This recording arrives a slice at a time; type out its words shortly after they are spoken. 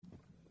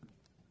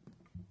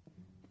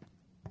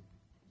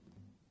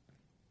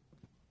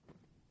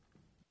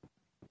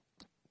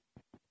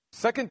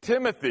2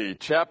 Timothy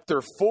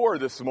chapter 4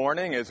 this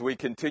morning as we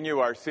continue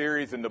our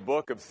series in the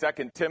book of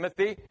 2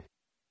 Timothy.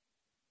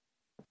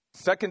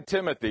 2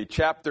 Timothy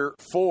chapter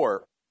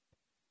 4.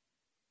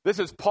 This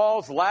is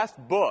Paul's last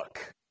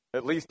book,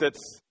 at least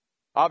it's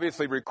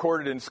obviously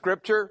recorded in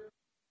Scripture,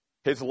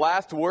 his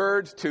last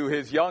words to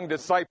his young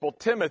disciple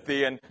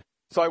Timothy. And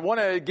so I want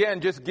to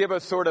again just give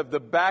us sort of the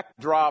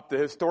backdrop, the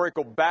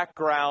historical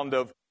background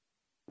of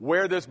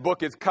where this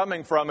book is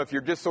coming from, if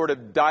you're just sort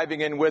of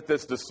diving in with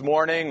us this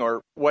morning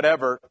or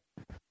whatever.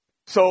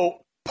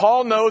 So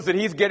Paul knows that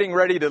he's getting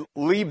ready to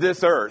leave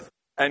this earth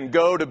and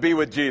go to be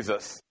with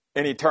Jesus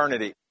in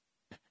eternity.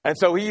 And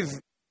so he's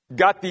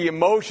got the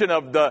emotion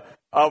of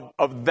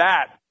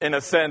that, in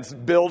a sense,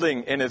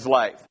 building in his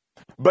life.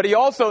 But he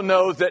also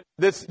knows that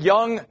this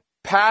young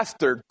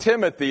pastor,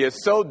 Timothy,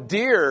 is so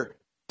dear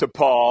to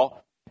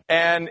Paul,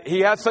 and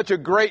he has such a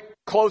great,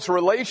 close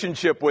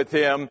relationship with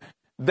him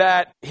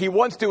that he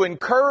wants to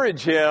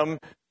encourage him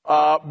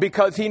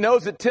because he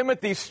knows that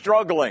Timothy's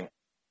struggling.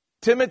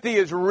 Timothy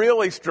is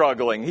really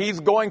struggling. He's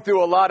going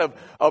through a lot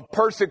of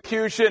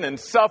persecution and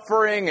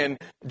suffering and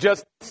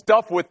just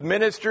stuff with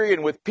ministry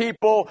and with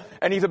people,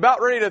 and he's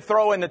about ready to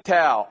throw in the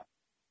towel.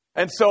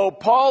 And so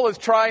Paul is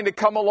trying to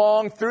come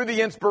along through the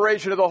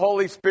inspiration of the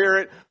Holy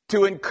Spirit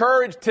to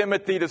encourage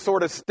Timothy to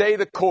sort of stay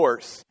the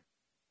course,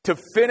 to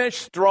finish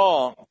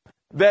strong.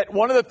 That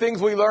one of the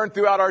things we learned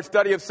throughout our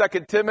study of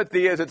 2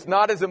 Timothy is it's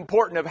not as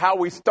important of how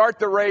we start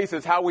the race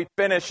as how we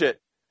finish it.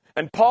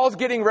 And Paul's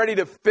getting ready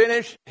to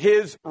finish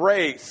his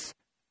race,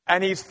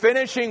 and he's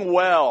finishing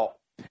well.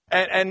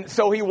 And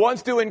so he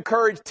wants to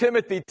encourage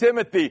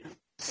Timothy,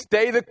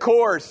 stay the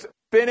course,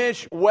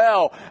 finish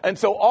well. And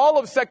so all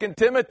of 2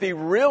 Timothy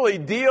really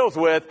deals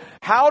with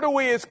how do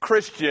we as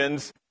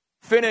Christians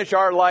finish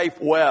our life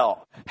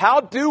well?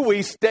 How do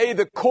we stay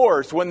the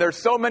course when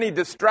there's so many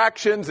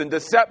distractions and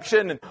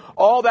deception and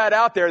all that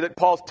out there that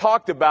Paul's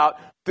talked about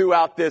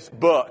throughout this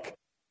book?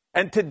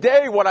 And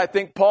today, what I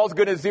think Paul's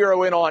going to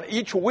zero in on,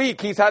 each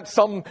week he's had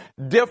some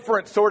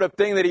different sort of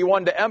thing that he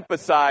wanted to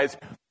emphasize.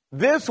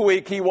 This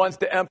week he wants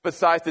to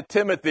emphasize to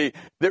Timothy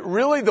that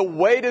really the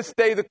way to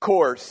stay the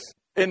course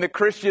in the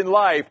Christian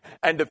life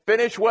and to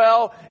finish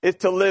well is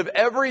to live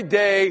every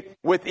day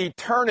with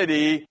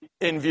eternity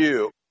in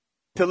view.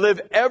 To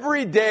live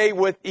every day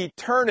with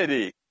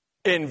eternity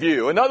in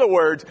view. In other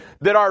words,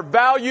 that our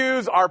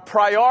values, our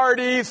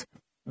priorities,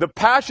 the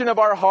passion of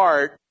our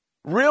heart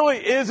really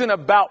isn't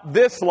about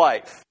this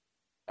life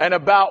and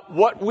about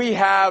what we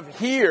have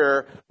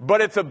here,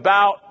 but it's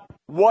about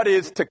what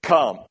is to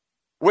come.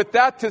 With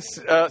that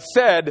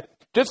said,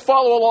 just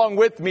follow along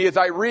with me as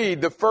I read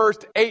the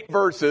first 8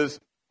 verses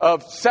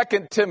of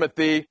 2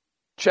 Timothy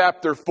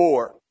chapter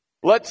 4.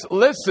 Let's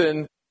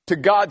listen to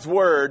God's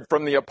word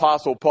from the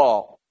Apostle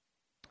Paul.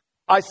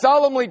 I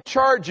solemnly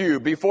charge you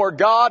before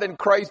God and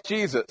Christ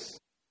Jesus,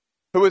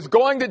 who is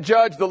going to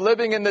judge the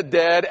living and the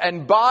dead,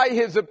 and by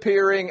his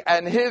appearing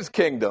and his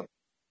kingdom,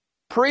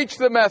 preach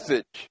the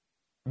message.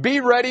 Be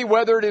ready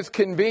whether it is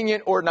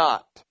convenient or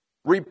not.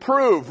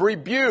 Reprove,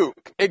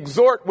 rebuke,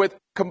 exhort with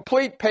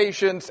complete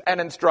patience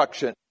and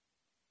instruction.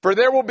 For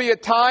there will be a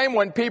time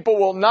when people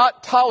will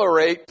not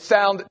tolerate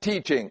sound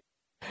teaching.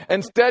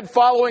 Instead,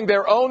 following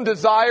their own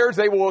desires,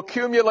 they will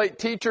accumulate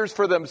teachers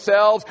for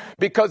themselves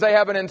because they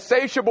have an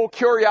insatiable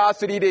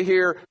curiosity to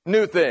hear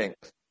new things.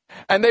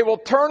 And they will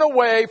turn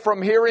away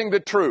from hearing the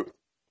truth.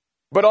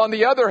 But on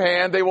the other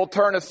hand, they will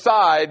turn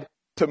aside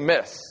to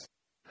myths.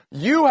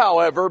 You,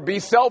 however, be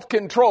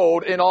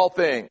self-controlled in all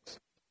things.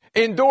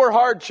 Endure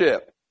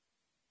hardship.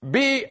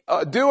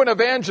 Do an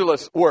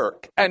evangelist's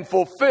work and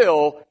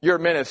fulfill your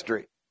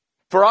ministry.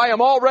 For I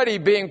am already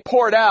being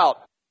poured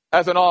out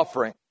as an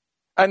offering.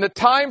 And the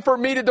time for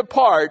me to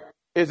depart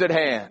is at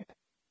hand.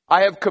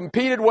 I have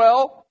competed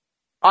well.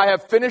 I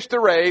have finished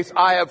the race.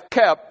 I have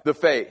kept the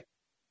faith.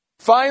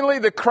 Finally,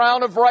 the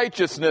crown of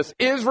righteousness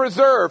is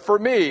reserved for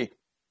me.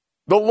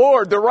 The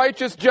Lord, the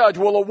righteous judge,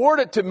 will award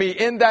it to me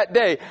in that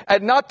day,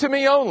 and not to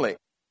me only,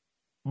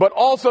 but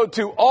also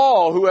to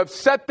all who have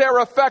set their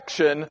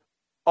affection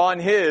on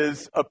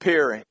his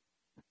appearing.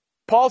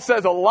 Paul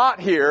says a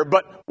lot here,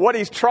 but what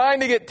he's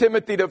trying to get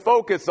Timothy to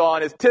focus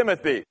on is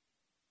Timothy.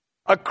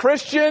 A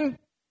Christian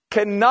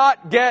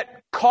cannot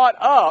get caught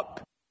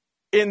up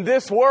in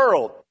this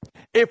world.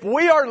 If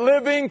we are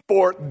living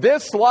for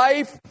this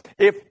life,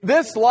 if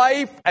this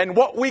life and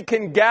what we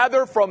can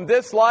gather from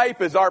this life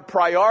is our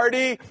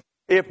priority,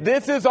 if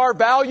this is our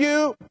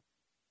value,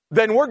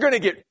 then we're going to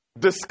get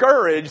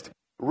discouraged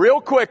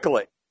real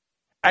quickly.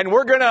 And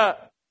we're going to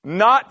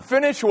not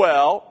finish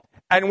well,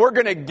 and we're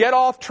going to get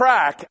off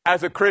track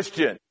as a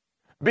Christian.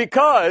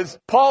 Because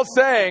Paul's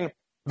saying,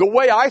 the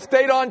way I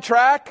stayed on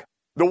track,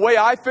 the way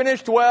I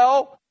finished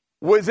well,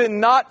 was in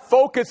not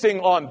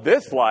focusing on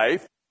this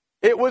life.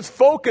 It was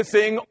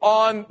focusing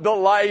on the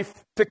life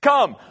to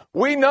come.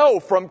 We know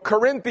from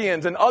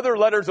Corinthians and other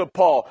letters of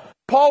Paul,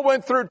 Paul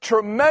went through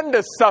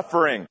tremendous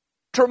suffering,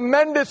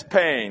 tremendous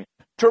pain,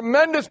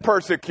 tremendous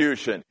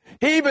persecution.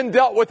 He even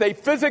dealt with a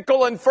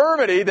physical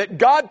infirmity that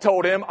God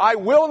told him, I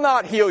will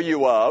not heal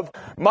you of.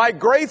 My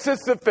grace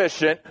is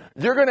sufficient.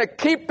 You're going to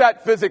keep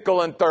that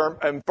physical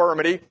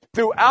infirmity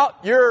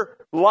throughout your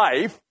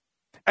life.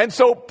 And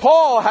so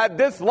Paul had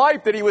this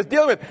life that he was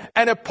dealing with.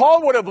 And if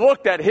Paul would have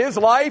looked at his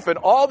life and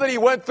all that he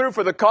went through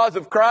for the cause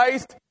of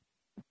Christ,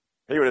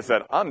 he would have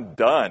said, I'm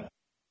done.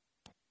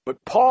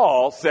 But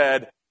Paul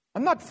said,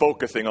 I'm not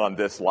focusing on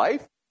this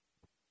life.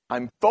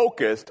 I'm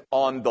focused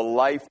on the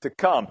life to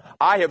come.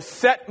 I have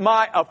set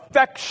my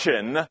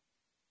affection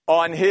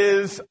on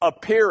his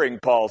appearing,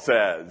 Paul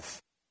says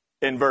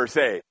in verse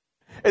 8.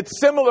 It's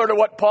similar to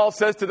what Paul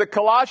says to the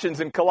Colossians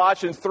in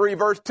Colossians 3,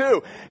 verse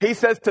 2. He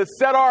says to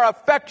set our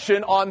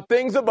affection on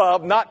things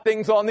above, not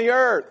things on the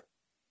earth.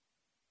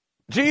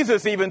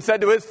 Jesus even said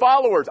to his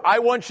followers, I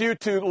want you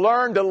to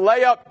learn to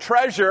lay up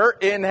treasure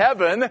in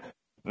heaven,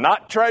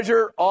 not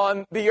treasure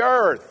on the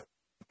earth.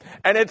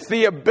 And it's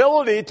the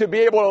ability to be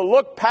able to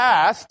look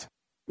past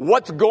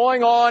what's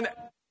going on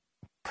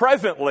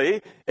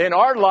presently in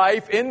our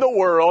life, in the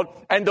world,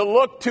 and to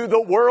look to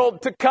the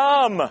world to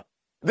come.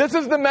 This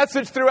is the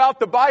message throughout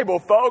the Bible,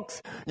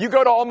 folks. You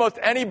go to almost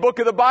any book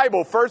of the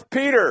Bible. 1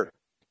 Peter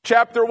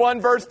chapter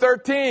 1, verse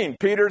 13.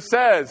 Peter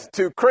says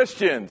to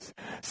Christians,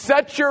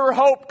 set your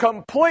hope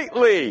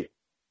completely,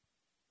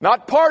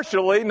 not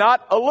partially,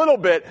 not a little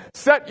bit.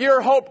 Set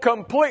your hope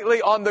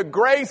completely on the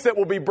grace that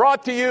will be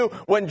brought to you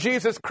when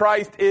Jesus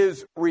Christ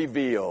is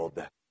revealed.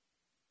 In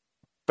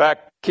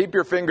fact, keep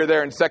your finger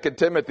there in 2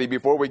 Timothy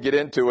before we get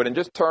into it, and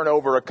just turn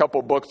over a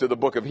couple books to the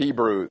book of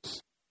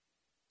Hebrews.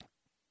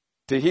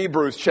 To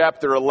Hebrews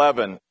chapter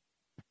 11.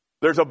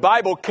 There's a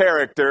Bible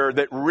character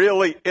that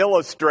really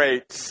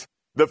illustrates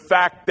the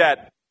fact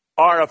that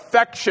our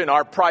affection,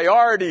 our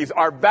priorities,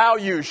 our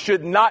values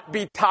should not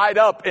be tied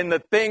up in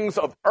the things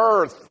of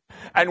earth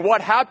and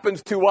what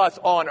happens to us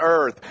on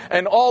earth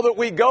and all that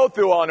we go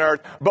through on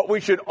earth, but we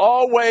should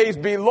always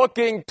be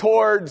looking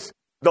towards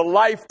the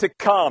life to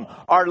come.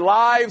 Our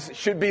lives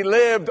should be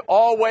lived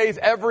always,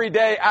 every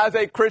day as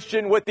a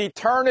Christian with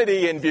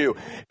eternity in view.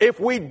 If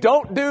we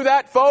don't do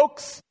that,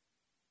 folks,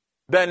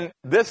 then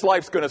this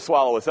life's going to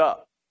swallow us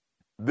up.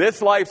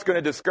 This life's going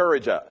to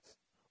discourage us.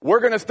 We're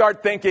going to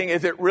start thinking,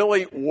 is it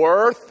really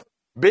worth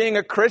being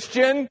a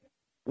Christian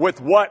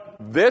with what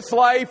this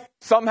life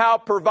somehow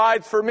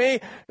provides for me?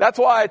 That's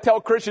why I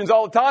tell Christians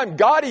all the time,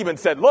 God even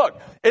said, look,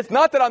 it's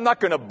not that I'm not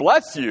going to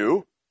bless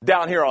you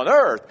down here on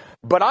earth,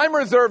 but I'm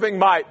reserving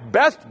my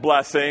best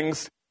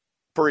blessings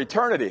for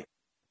eternity.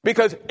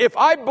 Because if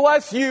I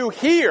bless you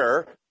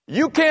here,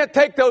 you can't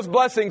take those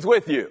blessings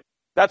with you.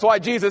 That's why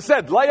Jesus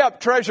said, lay up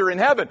treasure in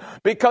heaven,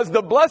 because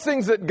the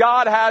blessings that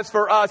God has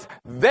for us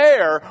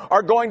there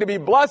are going to be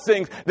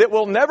blessings that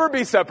we'll never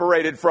be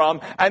separated from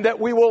and that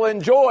we will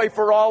enjoy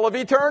for all of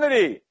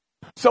eternity.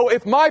 So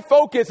if my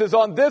focus is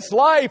on this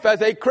life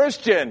as a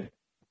Christian,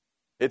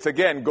 it's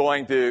again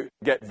going to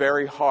get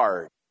very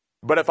hard.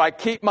 But if I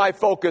keep my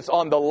focus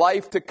on the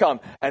life to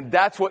come, and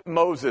that's what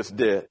Moses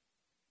did.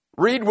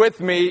 Read with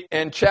me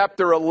in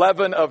chapter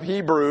 11 of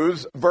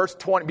Hebrews, verse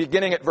 20,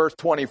 beginning at verse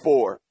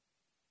 24.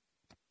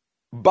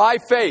 By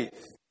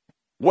faith,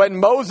 when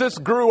Moses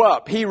grew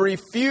up, he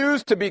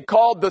refused to be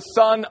called the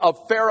son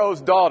of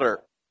Pharaoh's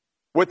daughter,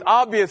 with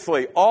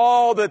obviously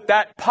all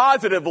that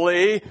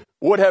positively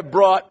would have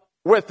brought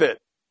with it.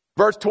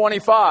 Verse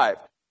 25,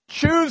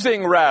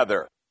 choosing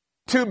rather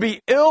to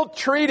be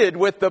ill-treated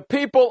with the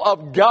people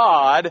of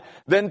God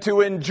than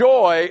to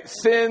enjoy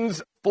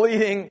sin's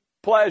fleeting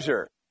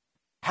pleasure.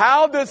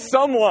 How does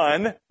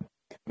someone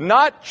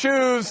not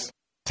choose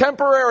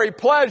temporary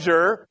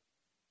pleasure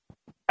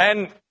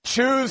and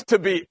choose to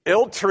be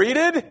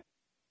ill-treated?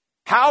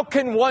 How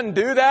can one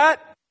do that?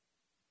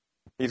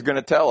 He's going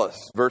to tell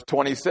us. Verse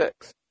 26.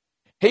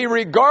 He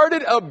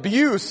regarded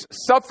abuse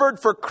suffered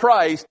for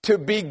Christ to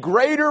be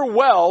greater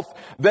wealth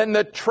than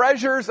the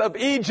treasures of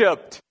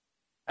Egypt.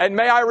 And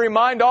may I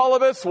remind all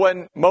of us,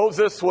 when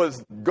Moses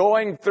was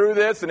going through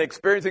this and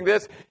experiencing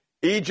this,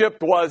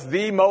 Egypt was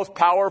the most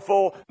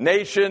powerful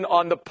nation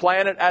on the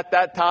planet at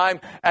that time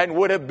and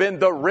would have been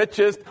the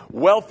richest,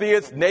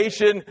 wealthiest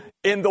nation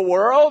in the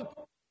world.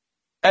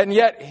 And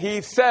yet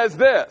he says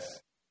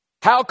this.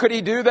 How could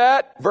he do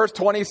that? Verse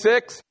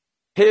 26,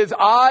 his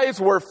eyes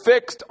were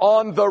fixed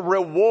on the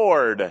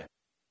reward.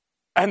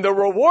 And the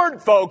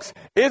reward, folks,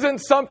 isn't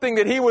something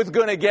that he was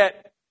going to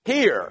get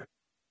here.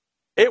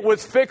 It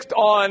was fixed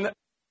on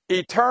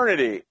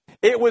eternity.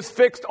 It was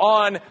fixed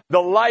on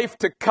the life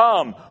to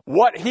come,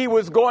 what he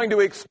was going to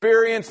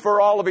experience for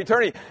all of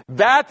eternity.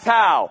 That's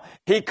how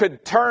he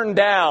could turn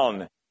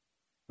down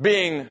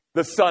being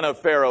the son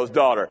of Pharaoh's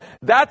daughter.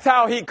 That's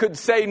how he could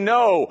say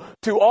no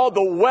to all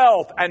the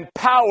wealth and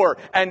power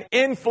and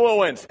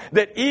influence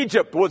that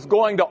Egypt was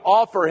going to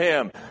offer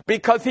him,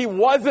 because he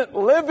wasn't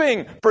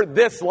living for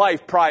this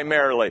life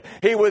primarily.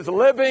 He was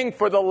living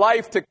for the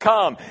life to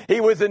come. He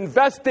was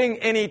investing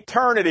in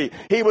eternity.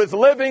 He was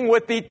living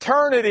with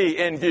eternity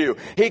in view.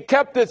 He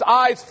kept his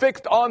eyes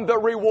fixed on the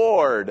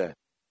reward.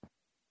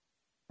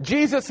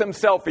 Jesus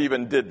himself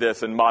even did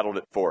this and modeled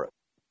it for us.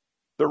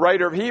 The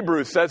writer of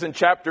Hebrews says in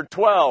chapter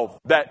 12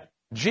 that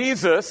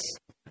Jesus,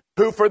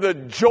 who for the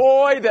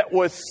joy that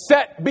was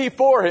set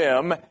before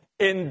him,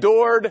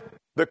 endured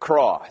the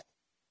cross.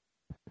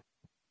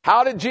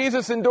 How did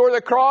Jesus endure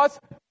the cross?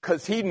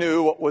 Because he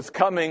knew what was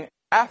coming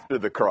after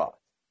the cross.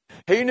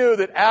 He knew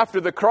that after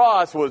the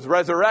cross was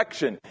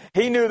resurrection.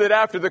 He knew that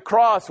after the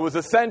cross was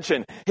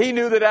ascension. He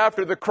knew that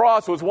after the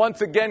cross was once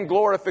again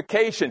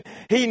glorification.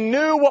 He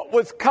knew what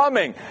was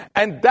coming.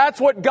 And that's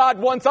what God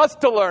wants us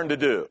to learn to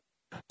do.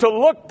 To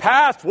look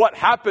past what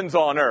happens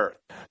on earth.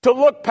 To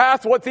look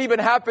past what's even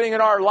happening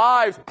in our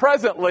lives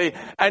presently,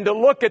 and to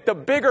look at the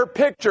bigger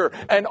picture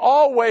and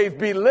always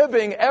be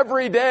living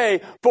every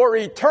day for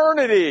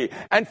eternity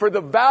and for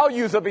the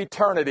values of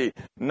eternity,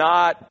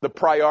 not the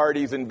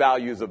priorities and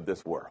values of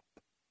this world.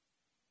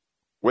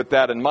 With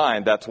that in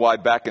mind, that's why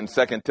back in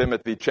 2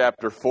 Timothy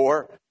chapter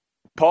 4,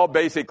 Paul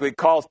basically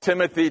calls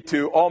Timothy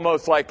to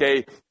almost like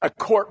a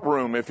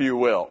courtroom, if you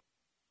will.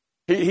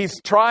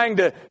 He's trying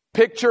to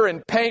picture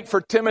and paint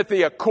for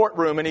Timothy a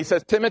courtroom. And he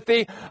says,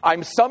 Timothy,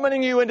 I'm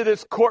summoning you into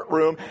this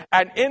courtroom.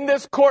 And in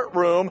this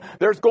courtroom,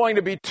 there's going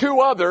to be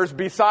two others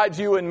besides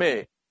you and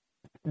me.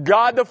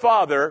 God the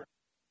Father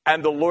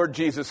and the Lord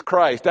Jesus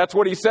Christ. That's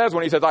what he says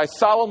when he says, I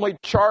solemnly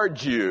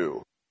charge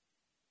you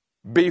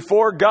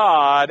before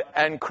God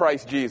and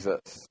Christ Jesus.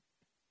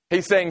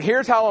 He's saying,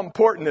 here's how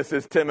important this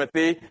is,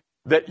 Timothy,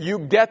 that you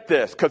get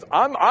this. Because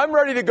I'm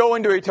ready to go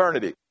into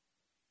eternity.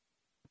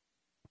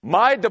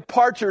 My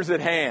departure's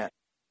at hand.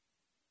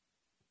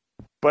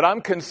 But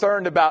I'm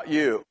concerned about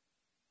you.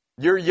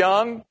 You're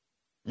young.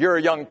 You're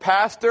a young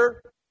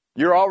pastor.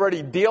 You're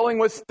already dealing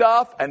with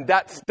stuff. And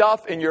that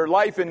stuff in your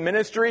life and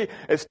ministry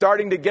is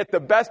starting to get the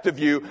best of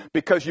you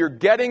because you're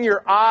getting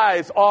your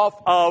eyes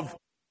off of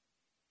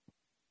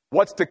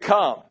what's to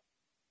come.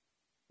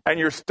 And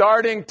you're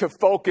starting to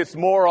focus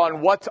more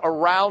on what's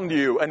around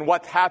you and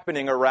what's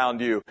happening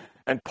around you.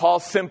 And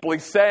Paul's simply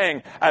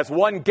saying, as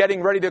one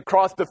getting ready to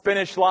cross the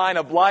finish line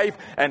of life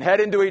and head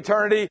into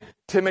eternity,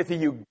 Timothy,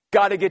 you've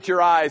got to get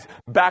your eyes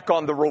back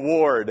on the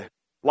reward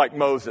like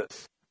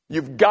Moses.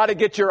 You've got to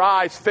get your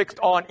eyes fixed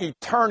on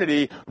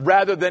eternity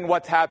rather than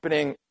what's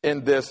happening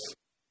in this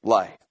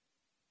life.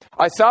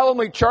 I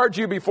solemnly charge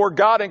you before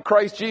God and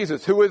Christ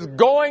Jesus, who is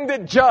going to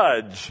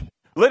judge.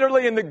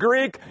 Literally in the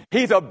Greek,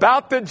 he's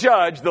about to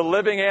judge the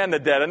living and the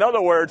dead. In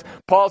other words,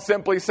 Paul's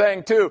simply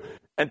saying too,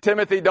 and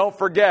Timothy, don't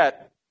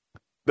forget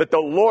that the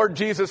Lord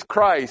Jesus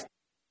Christ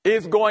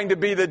is going to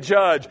be the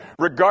judge,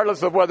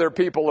 regardless of whether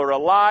people are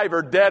alive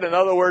or dead. In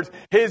other words,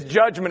 his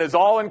judgment is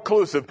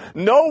all-inclusive.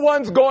 No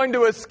one's going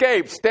to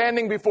escape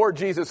standing before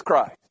Jesus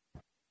Christ.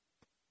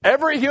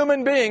 Every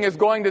human being is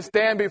going to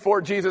stand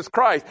before Jesus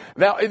Christ.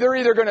 Now, they're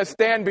either going to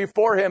stand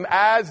before him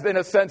as, in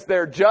a sense,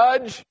 their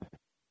judge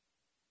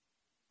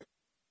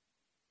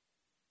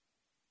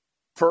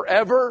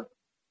forever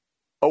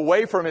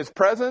away from his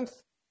presence,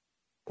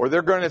 or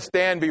they're going to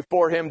stand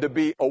before him to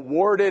be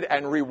awarded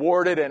and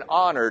rewarded and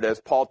honored, as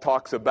Paul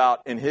talks about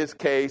in his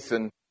case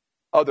and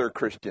other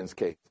Christians'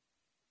 case.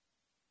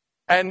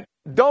 And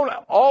don't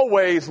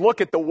always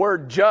look at the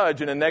word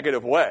judge in a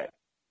negative way.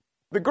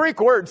 The Greek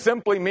word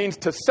simply means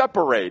to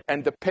separate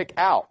and to pick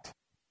out.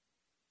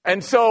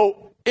 And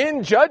so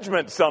in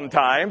judgment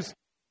sometimes,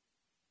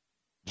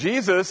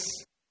 Jesus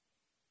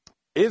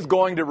is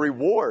going to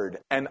reward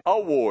and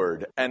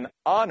award and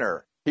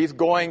honor. He's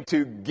going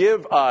to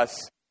give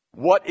us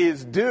what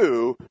is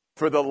due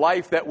for the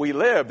life that we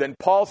lived. And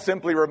Paul's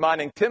simply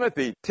reminding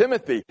Timothy,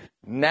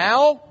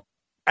 now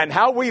and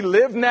how we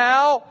live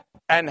now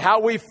and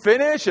how we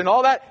finish and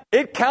all that,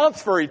 it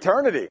counts for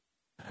eternity.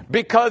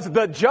 Because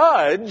the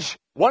judge,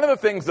 one of the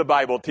things the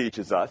Bible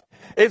teaches us,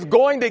 is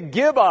going to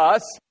give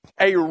us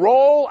a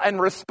role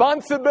and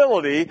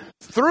responsibility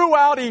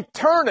throughout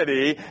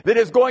eternity that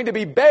is going to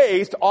be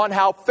based on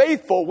how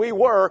faithful we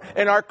were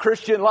in our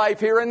Christian life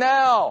here and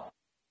now.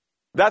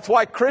 That's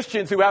why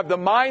Christians who have the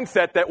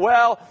mindset that,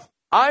 well,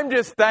 I'm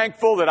just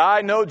thankful that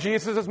I know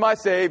Jesus is my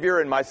Savior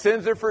and my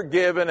sins are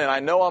forgiven and I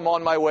know I'm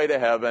on my way to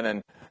heaven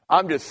and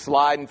I'm just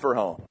sliding for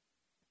home.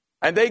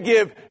 And they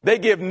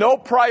give no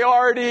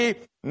priority,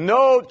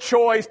 no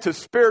choice to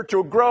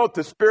spiritual growth,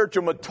 to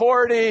spiritual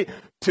maturity,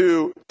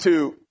 to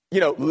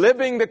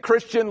living the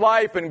Christian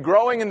life and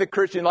growing in the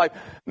Christian life,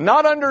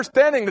 not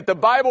understanding that the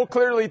Bible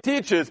clearly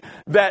teaches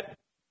that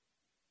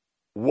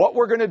what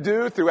we're going to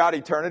do throughout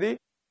eternity,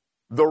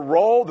 the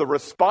role, the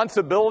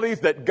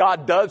responsibilities that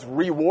God does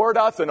reward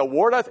us and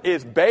award us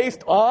is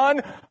based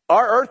on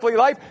our earthly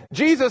life.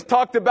 Jesus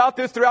talked about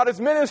this throughout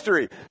his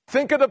ministry.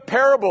 Think of the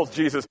parables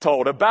Jesus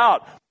told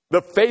about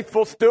the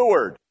faithful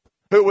steward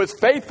who was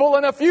faithful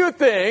in a few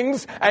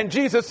things. And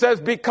Jesus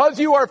says, because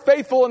you are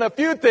faithful in a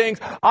few things,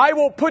 I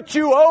will put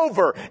you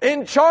over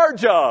in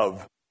charge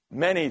of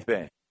many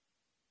things.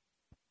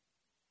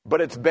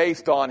 But it's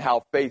based on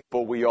how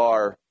faithful we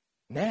are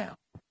now.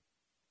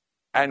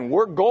 And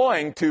we're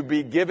going to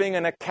be giving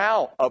an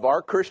account of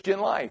our Christian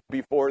life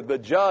before the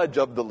judge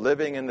of the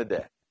living and the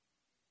dead.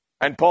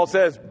 And Paul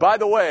says, by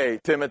the way,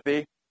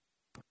 Timothy,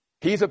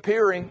 he's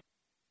appearing.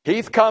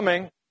 He's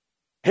coming.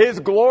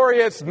 His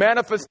glorious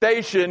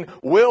manifestation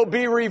will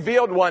be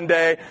revealed one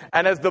day.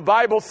 And as the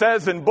Bible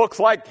says in books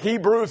like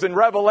Hebrews and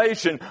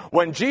Revelation,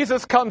 when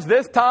Jesus comes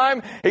this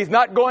time, He's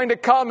not going to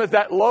come as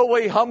that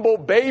lowly, humble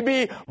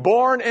baby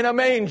born in a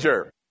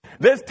manger.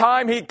 This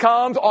time He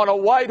comes on a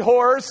white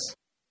horse.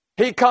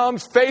 He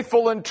comes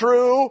faithful and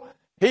true.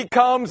 He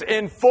comes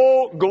in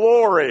full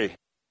glory.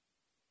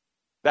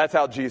 That's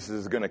how Jesus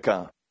is going to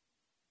come.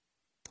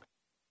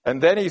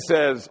 And then He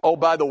says, oh,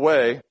 by the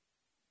way,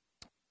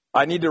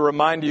 I need to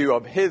remind you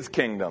of His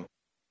kingdom,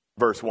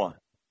 verse 1.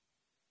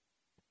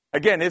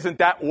 Again, isn't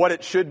that what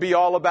it should be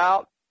all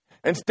about?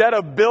 Instead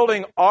of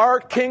building our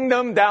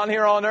kingdom down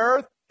here on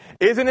earth,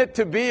 isn't it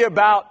to be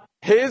about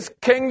His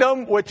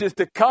kingdom, which is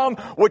to come,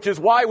 which is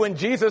why when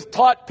Jesus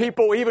taught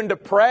people even to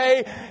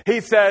pray,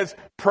 He says,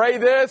 pray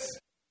this,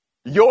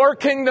 your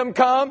kingdom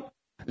come,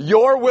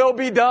 your will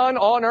be done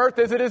on earth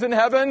as it is in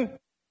heaven.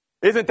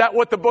 Isn't that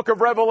what the book of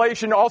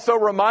Revelation also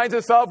reminds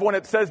us of when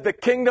it says the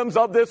kingdoms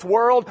of this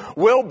world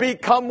will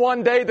become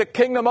one day the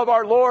kingdom of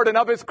our Lord and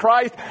of His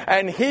Christ,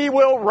 and He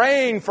will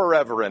reign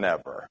forever and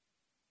ever.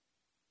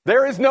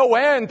 There is no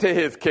end to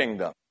His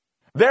kingdom.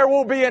 There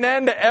will be an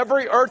end to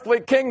every earthly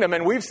kingdom,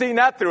 and we've seen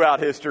that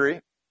throughout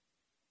history.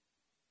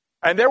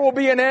 And there will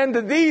be an end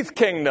to these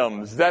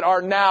kingdoms that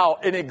are now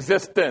in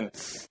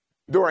existence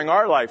during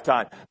our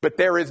lifetime. But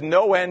there is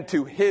no end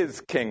to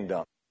His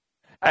kingdom.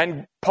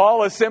 And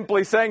Paul is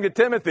simply saying to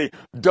Timothy,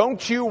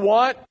 don't you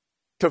want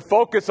to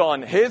focus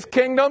on His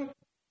kingdom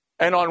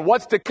and on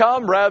what's to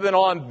come rather than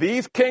on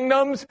these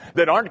kingdoms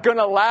that aren't going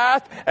to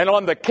last and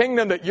on the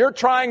kingdom that you're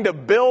trying to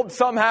build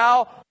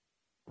somehow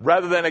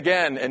rather than,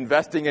 again,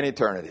 investing in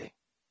eternity?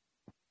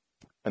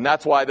 And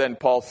that's why then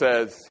Paul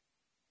says,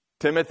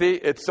 Timothy,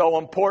 it's so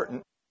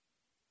important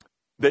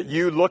that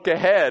you look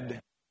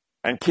ahead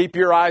and keep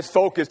your eyes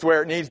focused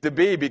where it needs to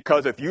be,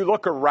 because if you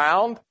look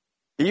around,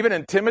 even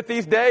in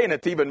Timothy's day, and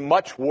it's even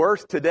much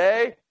worse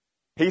today,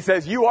 he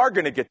says you are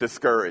going to get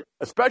discouraged,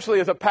 especially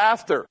as a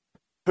pastor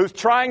who's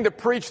trying to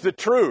preach the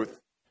truth.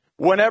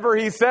 Whenever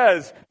he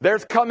says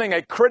there's coming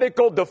a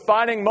critical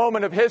defining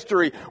moment of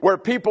history where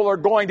people are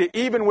going to,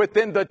 even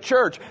within the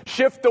church,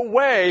 shift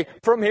away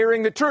from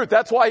hearing the truth.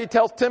 That's why he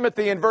tells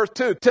Timothy in verse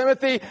 2,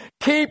 Timothy,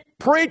 keep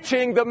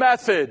preaching the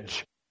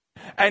message.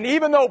 And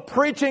even though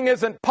preaching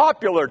isn't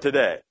popular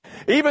today,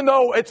 even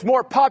though it's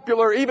more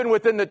popular even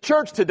within the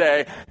church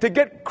today, to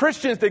get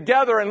Christians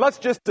together and let's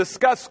just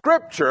discuss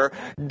Scripture,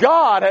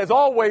 God has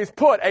always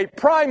put a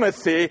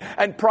primacy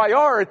and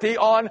priority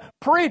on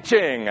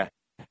preaching.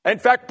 In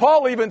fact,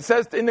 Paul even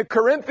says in the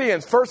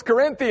Corinthians, 1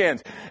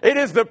 Corinthians, it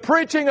is the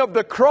preaching of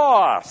the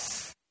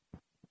cross.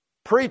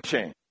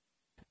 Preaching.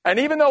 And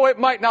even though it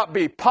might not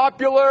be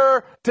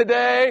popular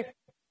today,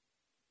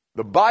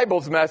 the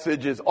Bible's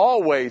message is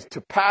always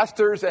to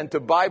pastors and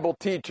to Bible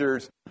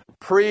teachers,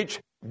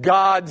 preach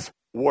God's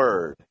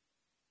Word.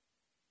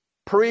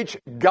 Preach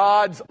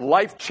God's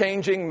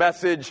life-changing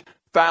message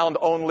found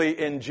only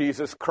in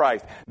Jesus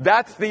Christ.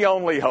 That's the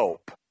only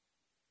hope.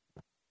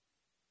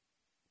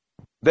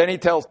 Then he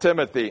tells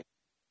Timothy,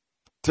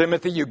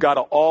 Timothy, you've got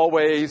to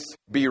always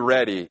be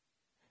ready.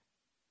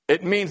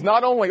 It means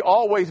not only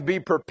always be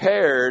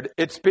prepared,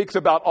 it speaks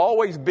about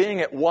always being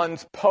at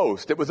one's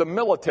post. It was a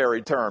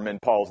military term in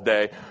Paul's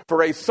day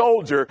for a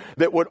soldier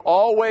that would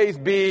always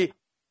be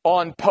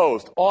on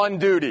post, on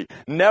duty,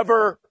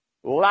 never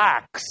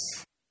lax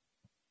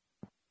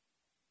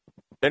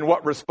in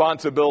what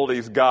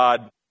responsibilities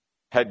God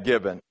had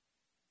given.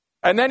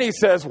 And then he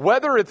says,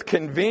 whether it's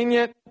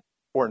convenient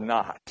or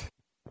not.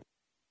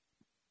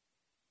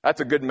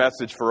 That's a good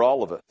message for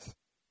all of us.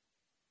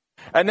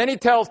 And then he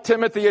tells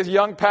Timothy, as a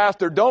young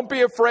pastor, don't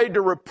be afraid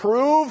to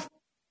reprove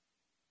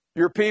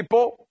your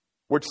people,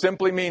 which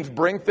simply means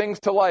bring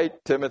things to light,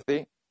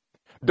 Timothy.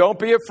 Don't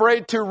be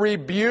afraid to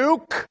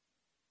rebuke,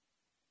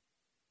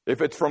 if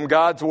it's from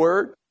God's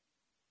Word.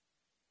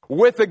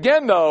 With,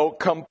 again, though,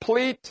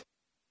 complete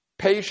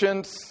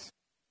patience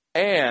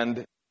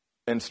and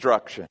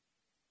instruction.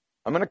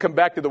 I'm going to come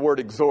back to the word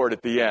exhort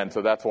at the end,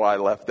 so that's why I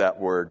left that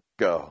word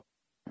go.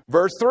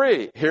 Verse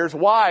 3, here's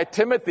why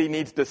Timothy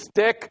needs to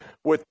stick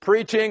with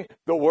preaching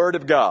the Word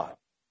of God.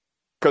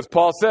 Because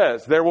Paul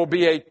says there will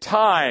be a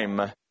time,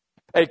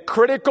 a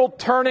critical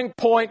turning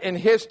point in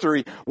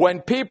history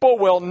when people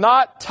will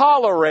not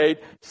tolerate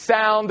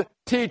sound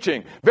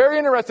teaching. Very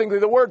interestingly,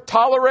 the word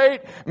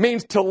tolerate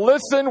means to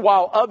listen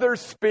while others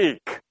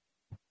speak.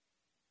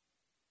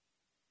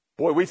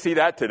 Boy, we see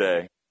that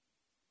today.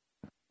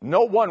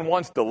 No one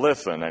wants to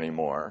listen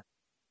anymore.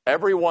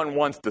 Everyone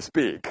wants to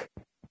speak.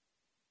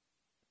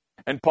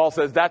 And Paul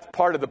says that's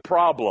part of the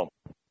problem.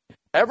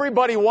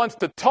 Everybody wants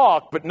to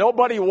talk, but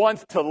nobody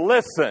wants to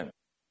listen.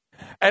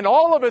 And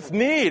all of us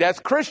need, as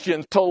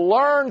Christians, to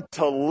learn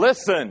to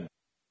listen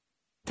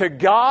to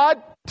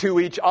God, to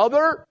each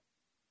other.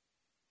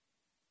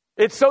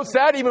 It's so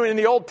sad even in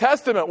the Old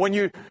Testament when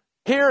you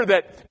hear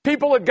that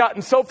people had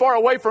gotten so far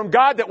away from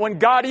God that when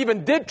God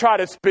even did try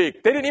to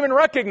speak, they didn't even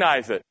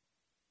recognize it.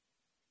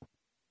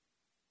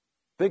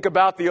 Think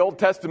about the Old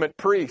Testament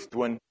priest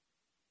when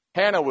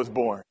Hannah was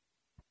born.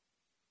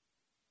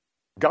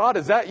 God,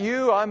 is that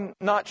you? I'm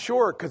not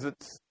sure because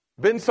it's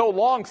been so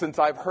long since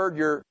I've heard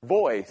your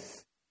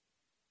voice.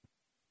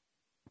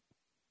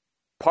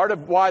 Part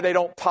of why they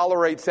don't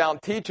tolerate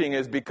sound teaching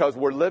is because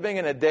we're living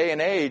in a day and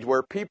age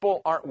where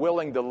people aren't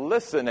willing to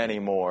listen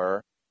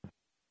anymore.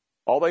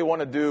 All they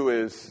want to do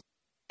is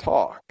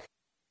talk.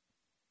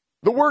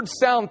 The word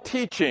sound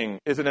teaching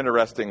is an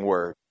interesting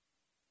word.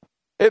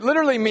 It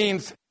literally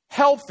means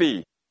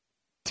healthy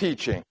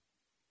teaching.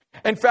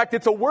 In fact,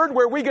 it's a word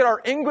where we get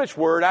our English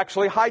word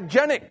actually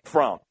hygienic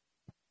from.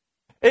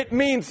 It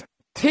means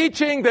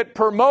teaching that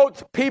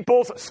promotes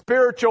people's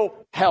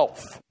spiritual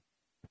health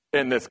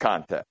in this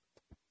context.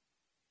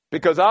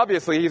 Because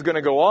obviously he's going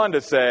to go on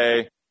to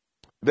say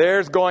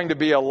there's going to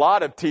be a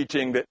lot of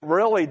teaching that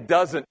really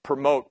doesn't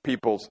promote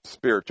people's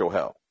spiritual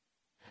health.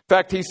 In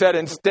fact, he said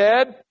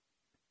instead,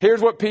 here's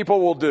what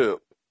people will do.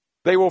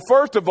 They will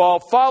first of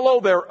all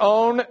follow their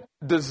own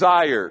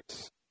desires.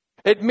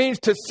 It means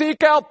to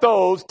seek out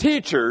those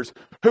teachers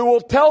who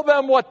will tell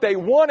them what they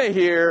want to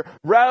hear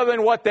rather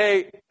than what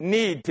they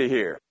need to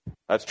hear.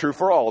 That's true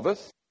for all of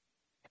us.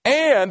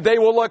 And they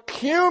will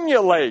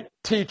accumulate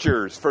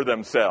teachers for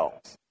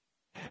themselves.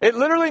 It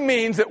literally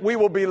means that we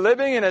will be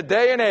living in a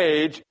day and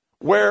age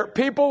where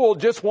people will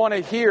just want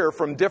to hear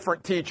from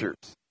different teachers.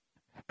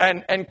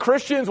 And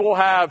Christians will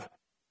have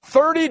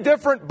 30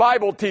 different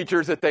Bible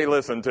teachers that they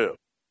listen to.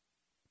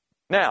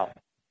 Now,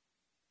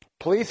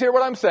 please hear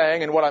what I'm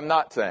saying and what I'm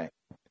not saying.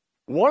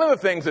 One of the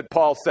things that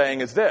Paul's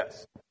saying is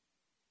this.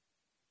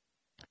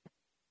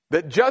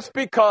 That just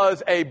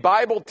because a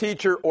Bible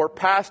teacher or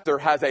pastor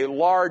has a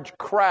large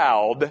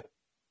crowd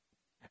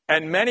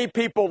and many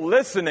people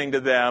listening to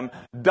them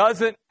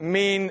doesn't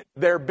mean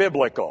they're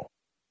biblical.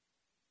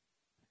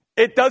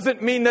 It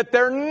doesn't mean that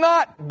they're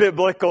not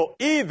biblical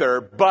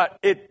either, but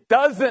it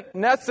doesn't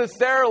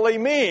necessarily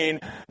mean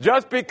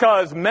just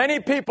because many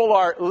people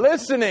are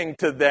listening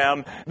to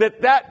them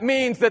that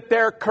means that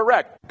they're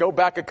correct. Go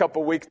back a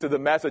couple weeks to the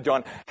message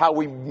on how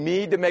we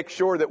need to make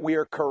sure that we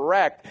are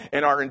correct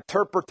in our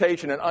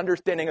interpretation and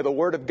understanding of the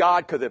Word of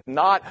God, because if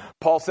not,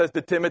 Paul says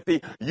to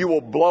Timothy, you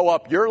will blow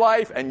up your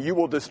life and you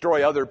will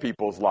destroy other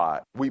people's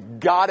lives. We've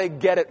got to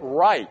get it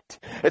right.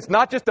 It's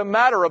not just a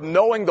matter of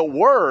knowing the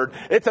Word,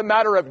 it's a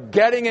matter of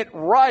getting it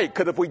right,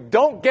 because if we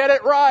don't get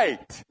it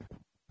right,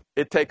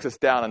 it takes us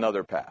down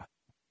another path.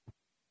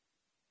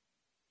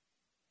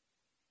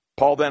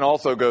 Paul then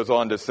also goes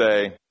on to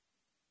say,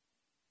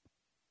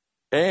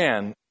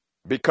 and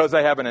because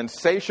I have an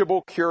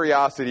insatiable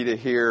curiosity to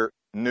hear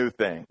new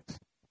things.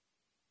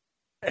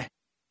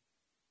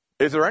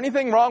 Is there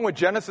anything wrong with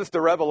Genesis to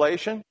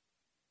Revelation?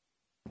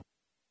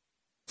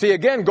 See,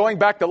 again, going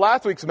back to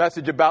last week's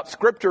message about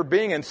Scripture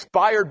being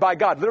inspired by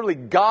God, literally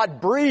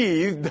God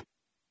breathed.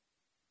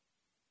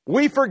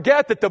 We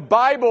forget that the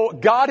Bible,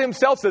 God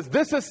Himself says,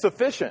 this is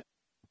sufficient.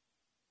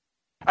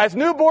 As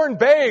newborn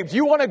babes,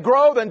 you want to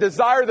grow, then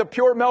desire the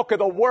pure milk of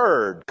the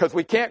Word, because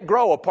we can't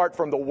grow apart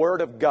from the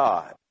Word of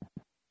God.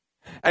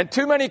 And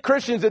too many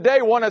Christians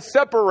today want to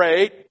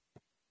separate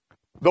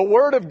the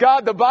Word of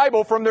God, the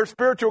Bible, from their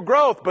spiritual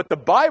growth, but the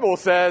Bible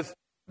says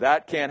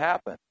that can't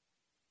happen.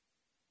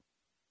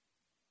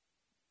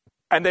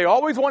 And they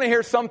always want to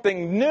hear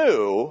something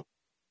new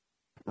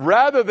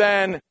rather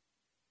than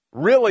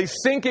really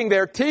sinking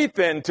their teeth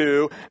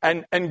into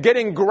and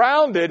getting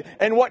grounded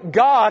in what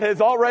God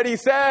has already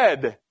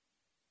said.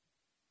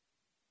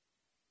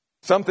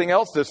 Something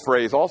else this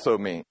phrase also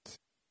means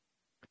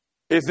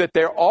is that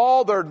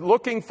all they're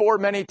looking for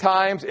many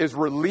times is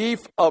relief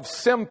of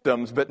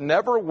symptoms, but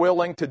never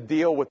willing to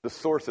deal with the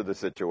source of the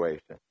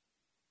situation.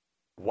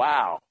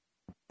 Wow.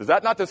 Does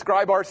that not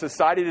describe our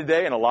society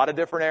today in a lot of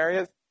different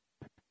areas?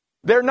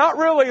 They're not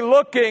really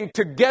looking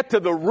to get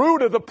to the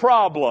root of the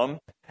problem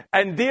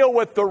and deal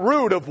with the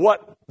root of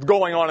what's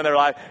going on in their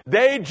life.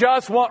 They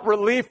just want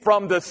relief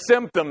from the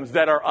symptoms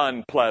that are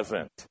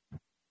unpleasant.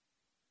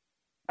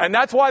 And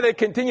that's why they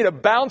continue to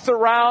bounce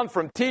around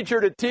from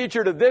teacher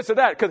to this or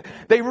that, because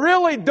they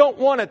really don't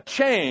want to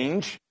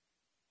change.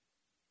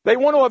 They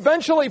want to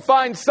eventually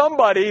find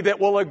somebody that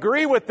will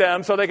agree with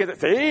them so they can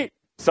say, see,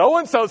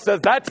 so-and-so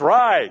says that's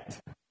right.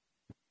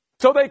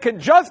 So they can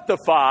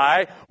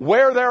justify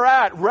where they're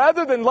at,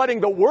 rather than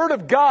letting the Word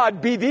of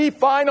God be the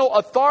final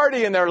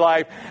authority in their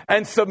life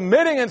and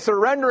submitting and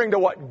surrendering to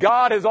what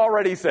God has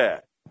already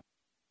said.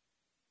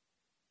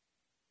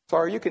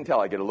 Sorry, you can tell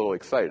I get a little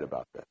excited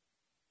about this.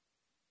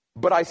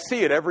 But I see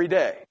it every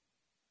day.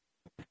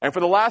 And for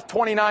the last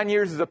 29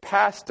 years as a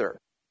pastor,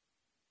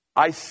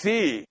 I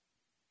see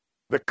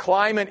the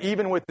climate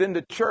even within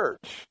the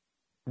church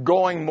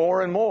going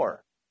more and more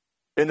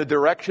in the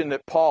direction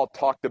that Paul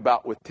talked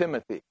about with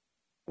Timothy.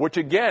 Which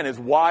again is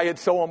why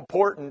it's so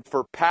important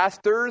for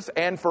pastors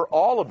and for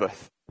all of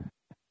us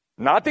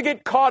not to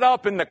get caught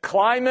up in the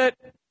climate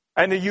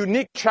and the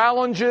unique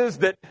challenges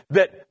that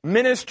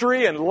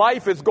ministry and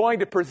life is going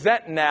to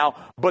present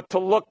now, but to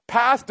look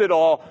past it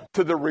all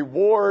to the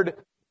reward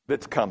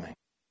that's coming.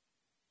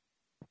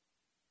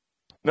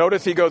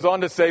 Notice he goes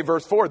on to say,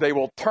 verse 4, they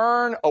will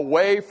turn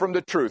away from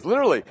the truth.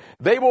 Literally,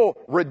 they will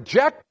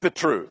reject the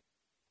truth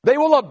They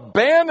will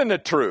abandon the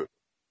truth.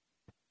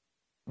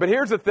 But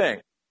here's the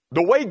thing.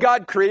 The way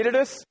God created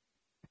us,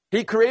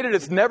 He created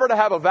us never to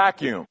have a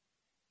vacuum.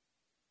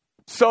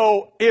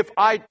 So if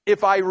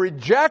I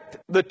reject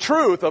the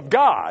truth of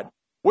God,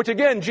 which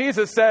again,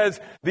 Jesus says,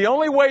 the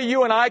only way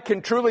you and I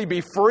can truly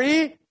be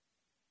free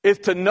is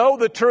to know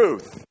the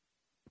truth.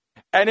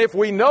 And if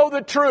we know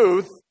the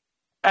truth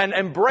and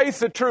embrace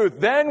the truth,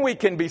 then we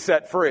can be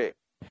set free.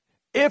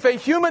 If a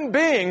human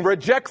being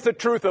rejects the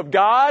truth of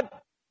God,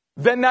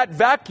 then that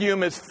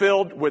vacuum is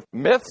filled with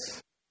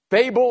myths,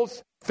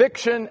 fables,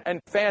 fiction,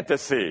 and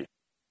fantasy,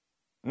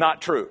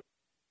 not truth.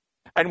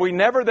 And we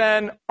never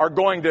then are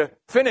going to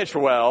finish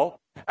well,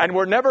 and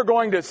we're never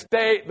going to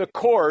stay the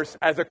course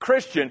as a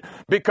Christian,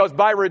 because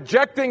by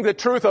rejecting the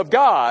truth of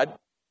God,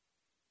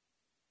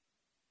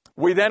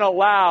 we then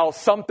allow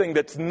something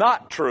that's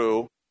not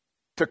true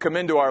to come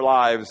into our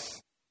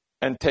lives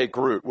and take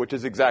root, which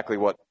is exactly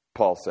what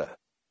Paul said.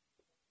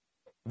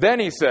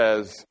 Then he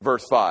says,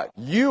 verse 5,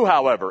 you,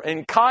 however,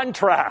 in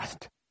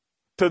contrast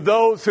to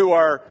those who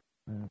are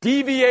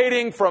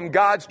deviating from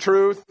God's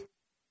truth,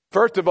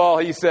 first of all,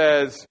 he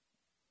says,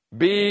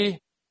 be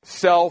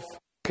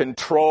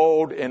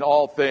self-controlled in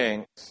all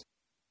things.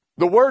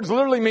 The words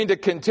literally mean to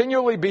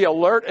continually be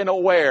alert and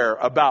aware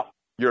about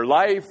your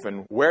life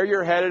and where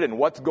you're headed and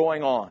what's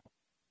going on.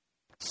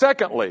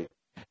 Secondly,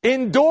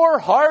 endure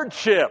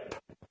hardship.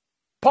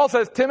 Paul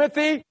says,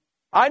 Timothy,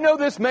 I know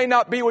this may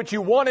not be what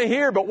you want to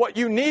hear, but what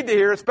you need to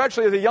hear,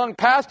 especially as a young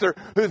pastor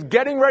who's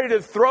getting ready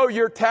to throw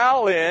your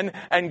towel in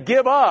and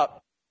give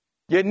up,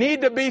 you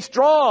need to be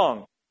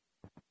strong.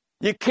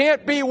 You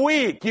can't be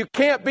weak. You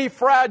can't be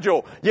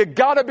fragile. You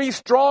got to be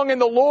strong in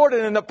the Lord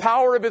and in the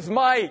power of His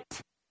might.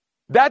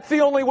 That's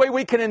the only way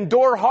we can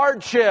endure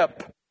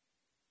hardship.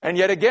 And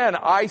yet again,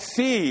 I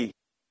see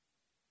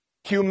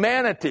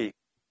humanity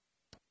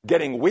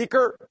getting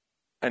weaker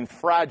and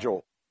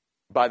fragile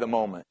by the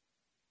moment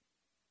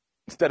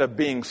instead of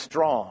being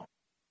strong.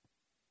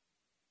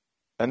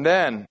 And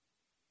then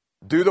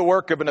do the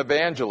work of an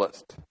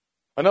evangelist.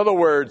 In other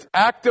words,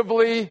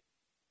 actively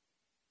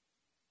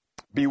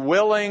be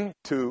willing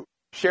to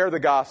share the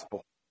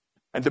gospel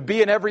and to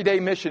be an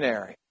everyday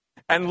missionary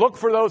and look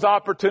for those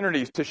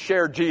opportunities to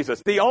share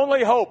Jesus, the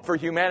only hope for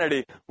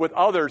humanity, with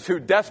others who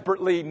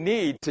desperately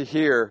need to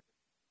hear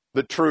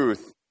the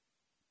truth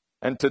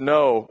and to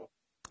know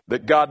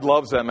that God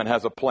loves them and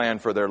has a plan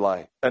for their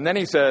life. And then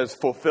he says,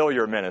 fulfill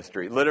your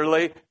ministry.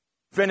 Literally,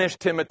 finish,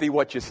 Timothy,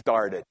 what you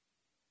started.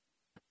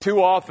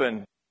 Too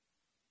often,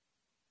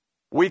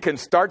 we can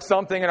start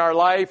something in our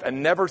life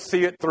and never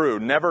see it through,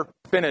 never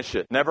finish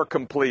it, never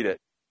complete it.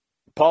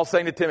 Paul's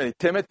saying to Timothy,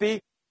 Timothy,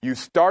 you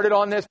started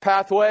on this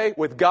pathway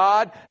with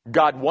God.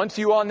 God wants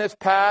you on this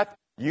path.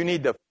 You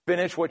need to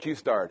finish what you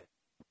started.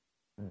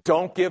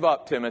 Don't give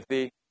up,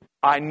 Timothy.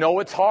 I know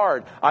it's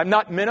hard. I'm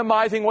not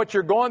minimizing what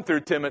you're going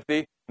through,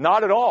 Timothy.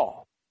 Not at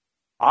all.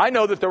 I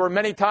know that there were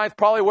many times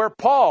probably where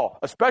Paul,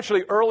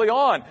 especially early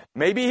on,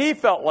 maybe he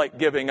felt like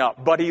giving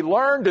up, but he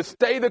learned to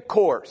stay the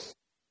course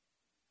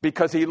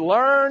because he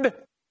learned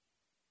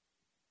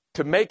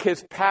to make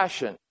his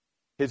passion,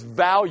 his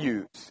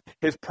values,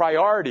 his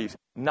priorities,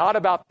 not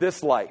about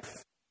this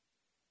life,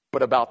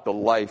 but about the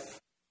life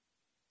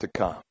to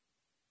come.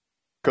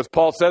 Because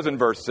Paul says in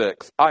verse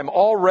 6, I'm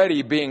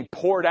already being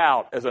poured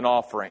out as an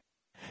offering.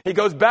 He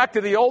goes back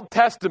to the Old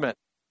Testament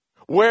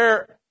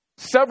where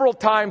several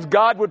times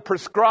God would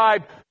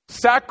prescribe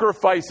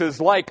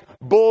sacrifices like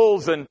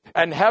bulls and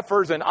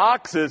heifers and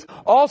oxes,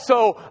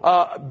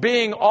 also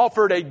being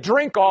offered a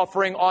drink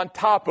offering on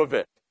top of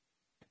it.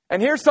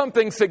 And here's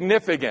something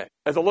significant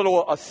as a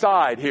little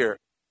aside here.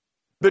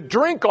 The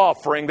drink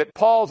offering that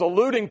Paul's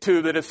alluding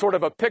to, that is sort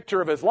of a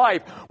picture of his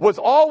life, was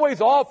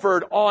always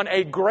offered on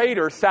a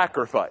greater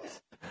sacrifice.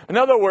 In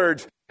other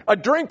words, a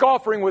drink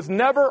offering was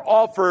never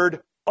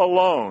offered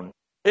alone.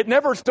 It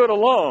never stood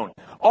alone.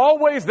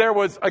 Always there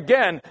was,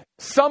 again,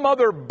 some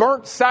other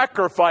burnt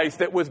sacrifice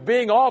that was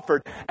being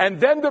offered. And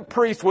then the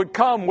priest would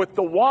come with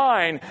the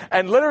wine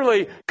and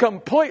literally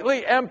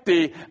completely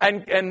empty.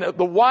 And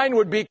the wine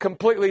would be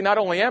completely not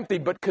only empty,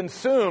 but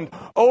consumed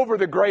over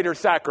the greater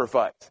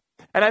sacrifice.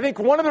 And I think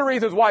one of the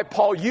reasons why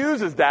Paul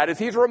uses that is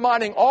he's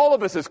reminding all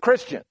of us as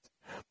Christians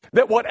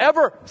that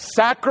whatever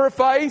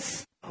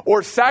sacrifice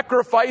or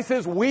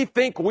sacrifices we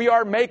think we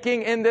are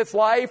making in this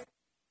life,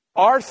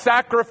 our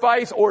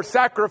sacrifice or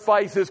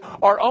sacrifices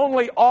are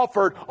only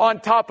offered on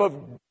top of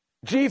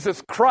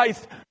Jesus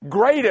Christ's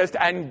greatest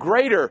and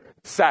greater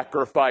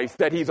sacrifice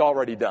that he's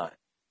already done.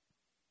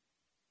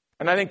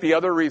 And I think the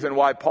other reason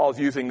why Paul's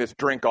using this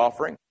drink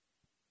offering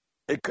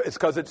is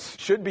because it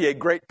should be a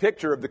great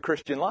picture of the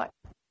Christian life.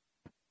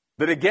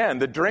 That again,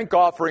 the drink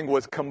offering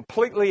was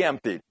completely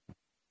emptied.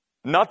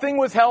 Nothing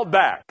was held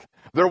back.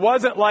 There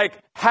wasn't like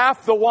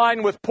half the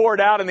wine was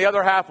poured out and the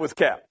other half was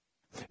kept.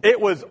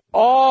 It was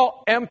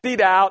all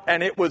emptied out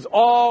and it was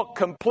all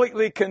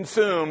completely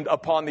consumed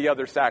upon the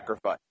other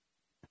sacrifice.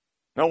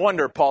 No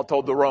wonder Paul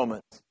told the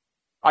Romans,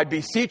 I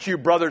beseech you,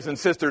 brothers and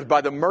sisters,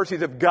 by the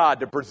mercies of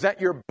God, to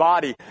present your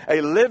body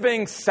a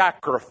living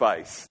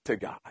sacrifice to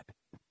God.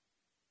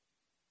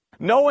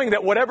 knowing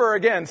that whatever,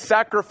 again,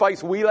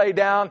 sacrifice we lay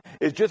down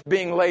is just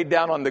being laid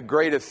down on the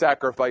greatest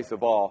sacrifice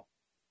of all,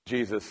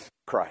 Jesus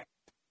Christ.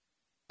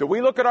 Do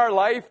we look at our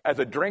life as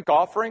a drink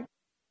offering?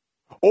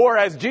 Or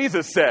as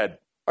Jesus said,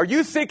 are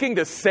you seeking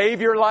to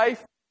save your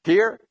life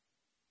here?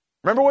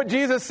 Remember what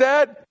Jesus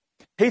said?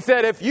 He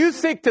said, if you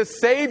seek to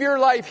save your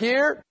life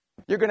here,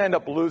 you're going to end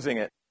up losing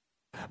it.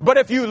 But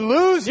if you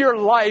lose your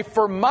life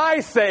for my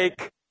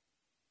sake,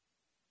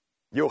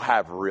 you'll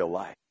have real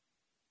life.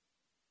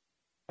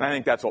 And I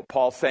think that's what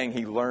Paul's saying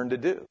he learned to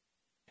do.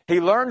 He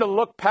learned to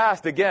look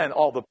past, again,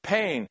 all the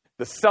pain,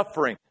 the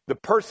suffering, the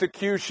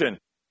persecution,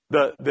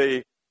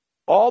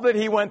 all that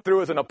he went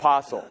through as an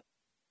apostle.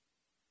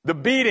 The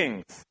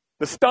beatings,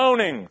 the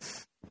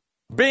stonings,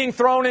 being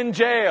thrown in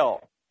jail.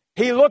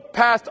 He looked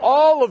past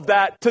all of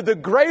that to the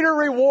greater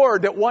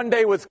reward that one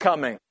day was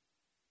coming,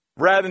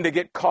 rather than to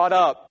get caught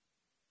up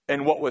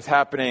in what was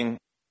happening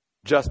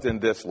just in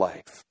this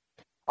life.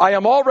 I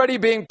am already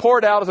being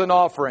poured out as an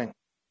offering,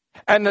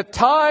 and the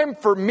time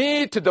for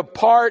me to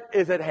depart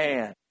is at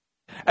hand.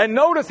 And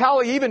notice how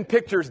he even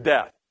pictures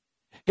death.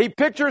 He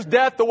pictures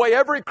death the way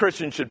every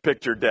Christian should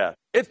picture death.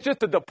 It's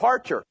just a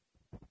departure.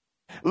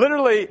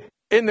 Literally,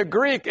 in the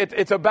Greek,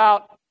 it's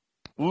about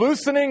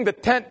loosening the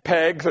tent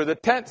pegs or the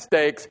tent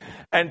stakes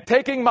and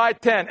taking my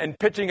tent and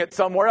pitching it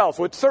somewhere else,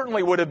 which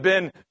certainly would have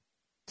been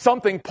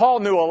something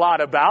Paul knew a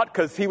lot about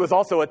because he was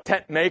also a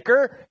tent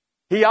maker.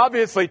 He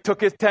obviously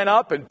took his tent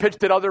up and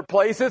pitched it other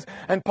places.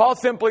 And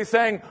Paul's simply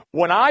saying,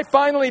 when I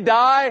finally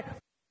die,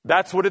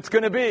 that's what it's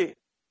going to be.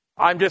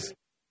 I'm just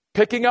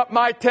picking up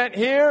my tent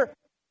here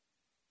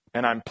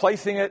and I'm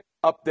placing it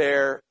up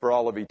there for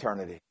all of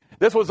eternity.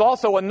 This was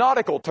also a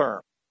nautical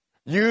term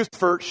used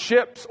for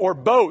ships or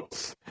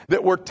boats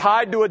that were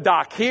tied to a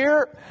dock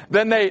here.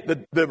 Then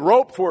the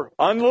ropes were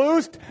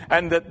unloosed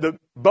and the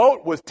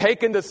boat was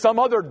taken to some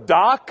other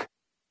dock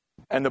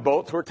and the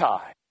boats were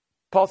tied.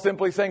 Paul's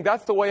simply saying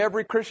that's the way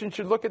every Christian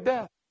should look at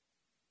death.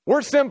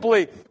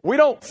 We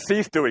don't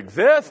cease to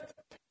exist.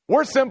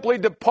 We're simply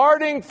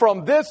departing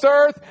from this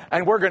earth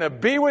and we're going to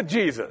be with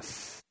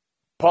Jesus.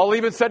 Paul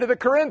even said to the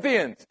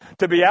Corinthians,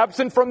 to be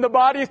absent from the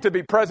body is to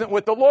be present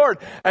with the Lord.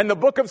 And the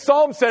book of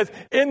Psalms says,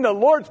 in the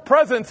Lord's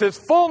presence is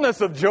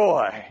fullness of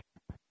joy.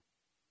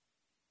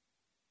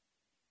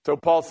 So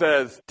Paul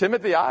says,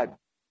 Timothy, I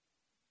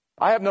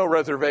have no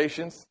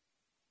reservations.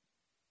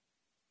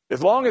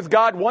 As long as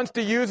God wants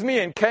to use me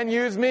and can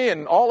use me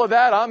and all of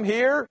that, I'm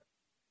here.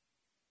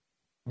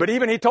 But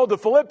even he told the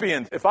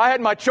Philippians, if I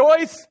had my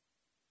choice,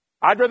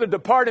 I'd rather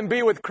depart and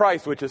be with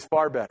Christ, which is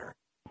far better.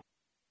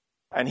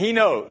 And he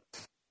knows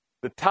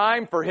the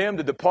time for him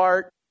to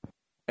depart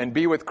and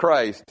be with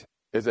Christ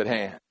is at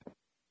hand.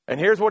 And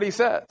here's what he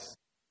says.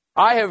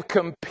 I have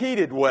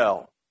competed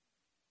well.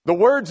 The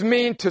words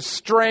mean to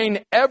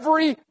strain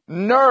every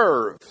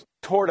nerve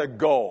toward a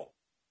goal.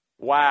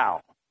 Wow.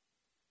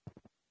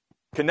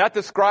 Can that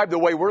describe the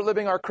way we're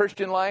living our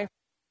Christian life?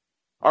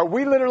 Are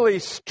we literally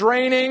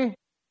straining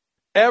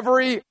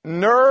every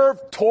nerve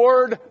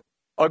toward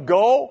a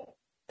goal?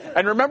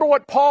 And remember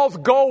what Paul's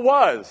goal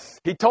was.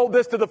 He told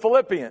this to the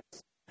Philippians.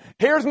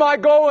 Here's my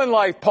goal in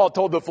life, Paul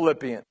told the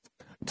Philippians.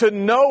 To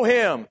know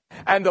him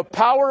and the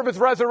power of his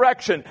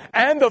resurrection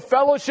and the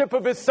fellowship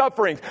of his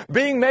sufferings,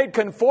 being made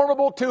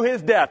conformable to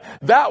his death.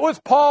 That was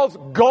Paul's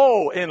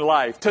goal in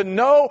life, to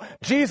know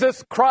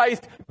Jesus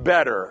Christ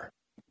better.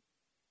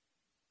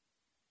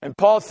 And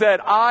Paul said,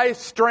 I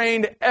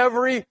strained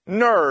every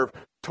nerve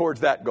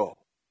towards that goal.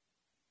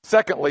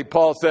 Secondly,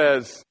 Paul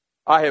says,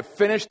 I have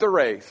finished the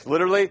race.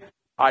 Literally,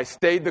 I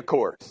stayed the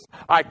course.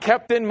 I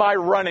kept in my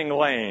running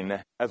lane,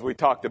 as we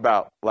talked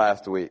about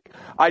last week.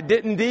 I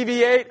didn't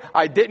deviate.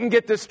 I didn't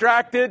get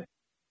distracted.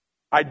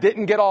 I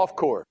didn't get off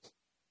course.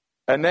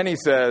 And then he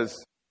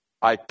says,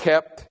 I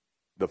kept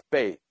the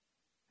faith.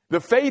 The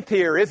faith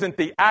here isn't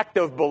the act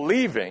of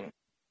believing.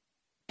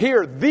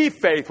 Here, the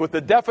faith with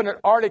the definite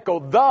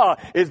article, the,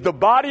 is the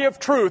body of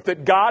truth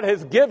that God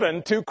has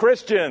given to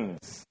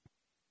Christians.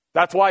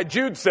 That's why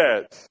Jude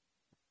says,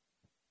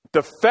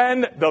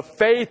 defend the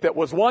faith that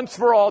was once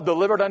for all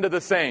delivered unto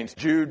the saints.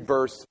 Jude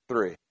verse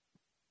 3.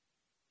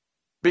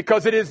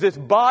 Because it is this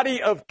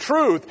body of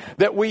truth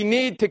that we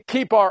need to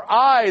keep our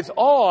eyes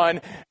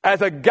on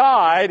as a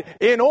guide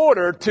in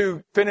order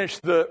to finish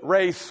the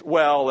race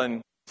well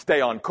and stay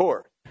on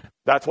course.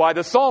 That's why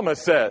the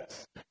psalmist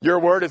says, your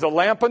word is a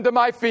lamp unto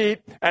my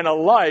feet and a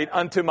light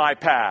unto my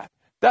path.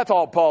 That's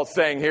all Paul's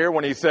saying here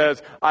when he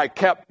says, I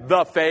kept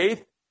the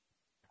faith.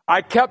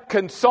 I kept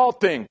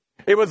consulting.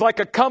 It was like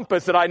a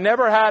compass that I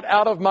never had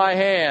out of my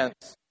hands.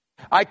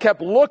 I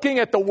kept looking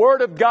at the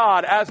Word of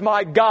God as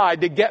my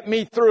guide to get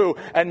me through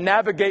and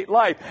navigate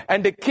life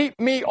and to keep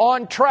me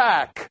on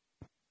track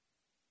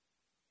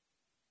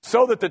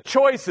so that the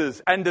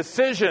choices and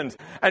decisions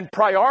and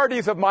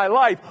priorities of my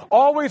life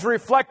always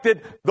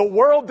reflected the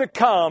world to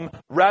come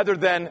rather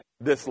than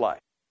this life.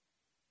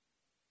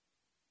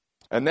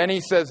 And then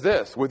he says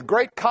this, with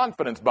great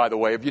confidence, by the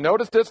way. Have you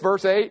noticed this,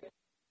 verse 8?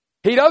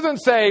 He doesn't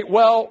say,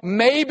 well,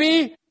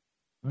 maybe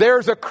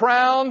there's a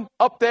crown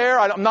up there.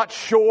 I'm not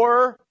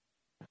sure.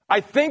 I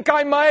think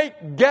I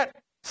might get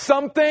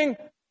something.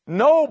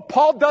 No,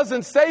 Paul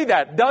doesn't say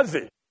that, does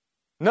he?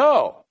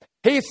 No.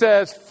 He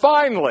says,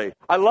 finally.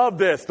 I love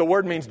this. The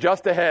word means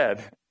just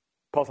ahead.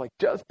 Paul's like,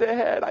 just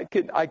ahead.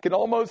 I can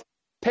almost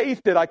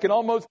taste it. I can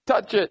almost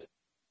touch it.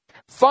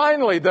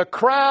 Finally, the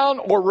crown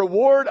or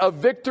reward of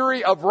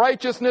victory of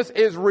righteousness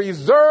is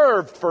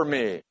reserved for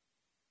me.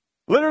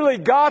 Literally,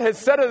 God has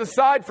set it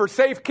aside for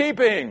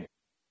safekeeping.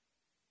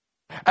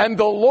 And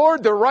the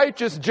Lord, the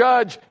righteous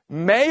judge,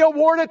 may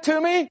award it to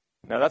me.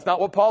 Now, that's not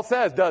what Paul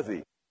says, does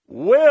he?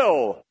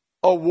 Will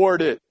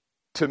award it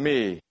to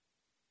me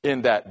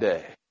in that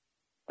day.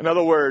 In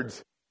other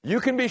words, you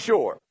can be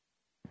sure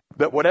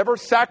that whatever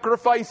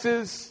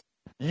sacrifices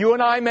you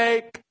and I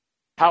make,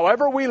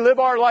 however we live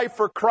our life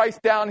for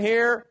Christ down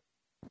here,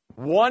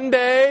 one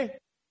day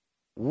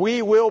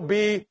we will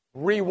be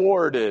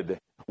rewarded.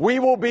 We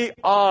will be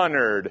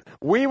honored.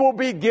 We will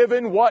be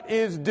given what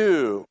is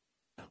due.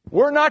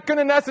 We're not going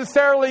to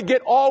necessarily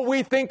get all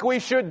we think we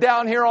should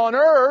down here on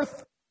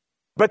earth,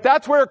 but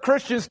that's where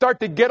Christians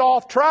start to get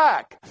off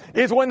track,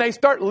 is when they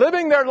start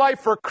living their life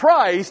for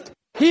Christ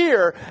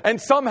here,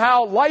 and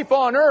somehow life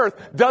on earth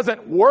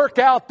doesn't work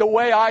out the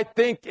way I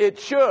think it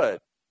should.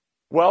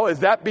 Well, is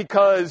that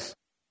because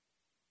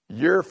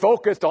you're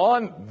focused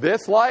on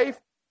this life?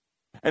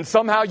 And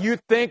somehow you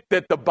think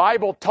that the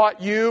Bible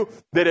taught you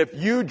that if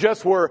you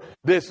just were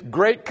this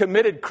great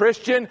committed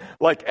Christian,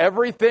 like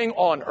everything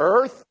on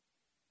earth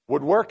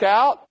would work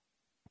out,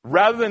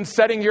 rather than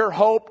setting your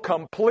hope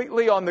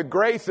completely on the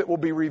grace that will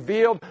be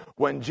revealed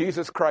when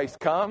Jesus Christ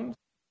comes?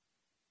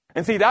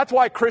 And see, that's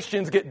why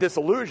Christians get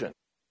disillusioned.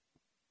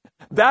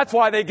 That's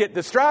why they get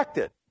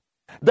distracted.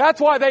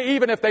 That's why they,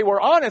 even if they were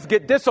honest,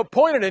 get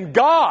disappointed in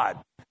God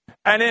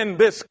and in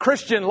this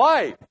Christian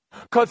life.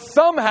 Because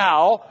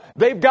somehow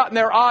they've gotten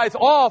their eyes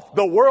off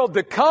the world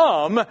to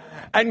come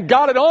and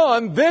got it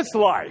on this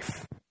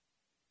life.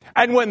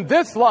 And when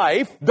this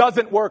life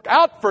doesn't work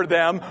out for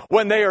them,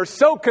 when they are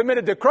so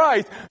committed to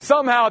Christ,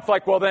 somehow it's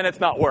like, well, then it's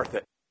not worth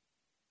it.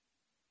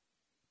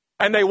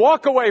 And they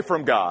walk away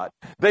from God.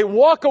 They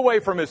walk away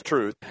from His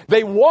truth.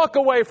 They walk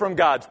away from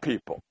God's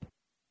people.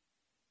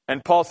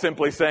 And Paul's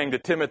simply saying to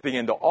Timothy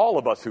and to all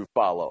of us who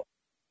follow,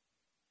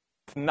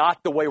 it's not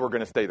the way we're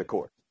going to stay the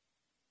course.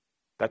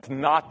 That's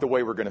not the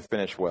way we're going to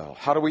finish well.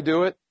 How do we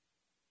do it?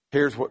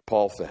 Here's what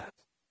Paul says.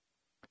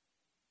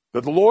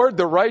 The Lord,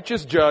 the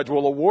righteous judge,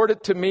 will award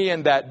it to me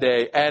in that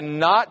day, and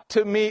not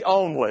to me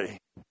only.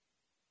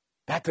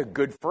 That's a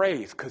good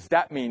phrase, because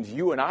that means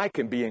you and I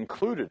can be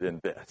included in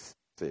this.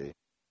 See?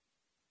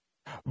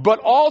 But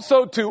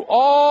also to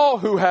all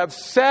who have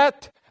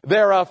set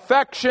their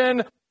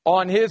affection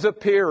on His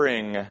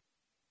appearing.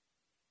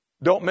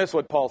 Don't miss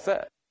what Paul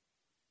said.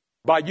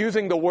 By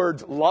using the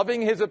words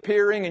loving His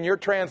appearing in your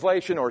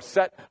translation, or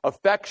set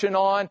affection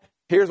on,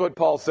 here's what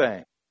Paul's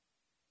saying.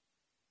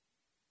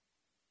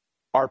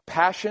 Our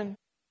passion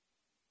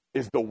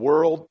is the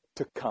world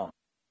to come.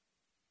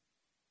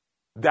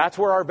 That's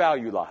where our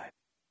value lies.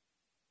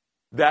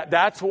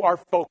 That's our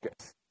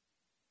focus.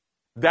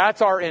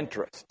 That's our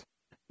interest.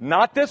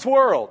 Not this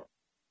world.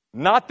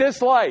 Not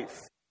this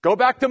life. Go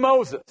back to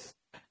Moses.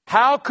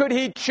 How could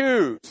he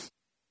choose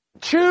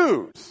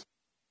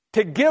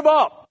to give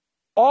up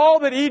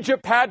all that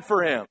Egypt had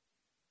for him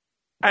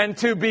and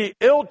to be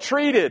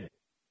ill-treated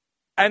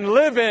and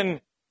live in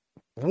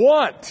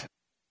want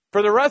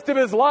for the rest of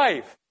his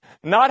life,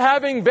 not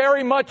having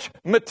very much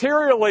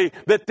materially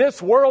that this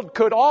world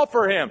could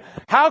offer him?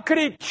 How could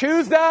he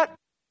choose that?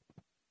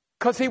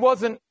 Because he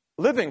wasn't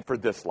living for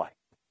this life.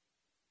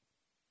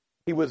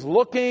 He was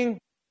looking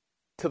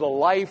to the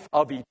life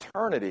of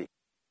eternity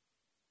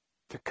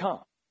to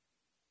come.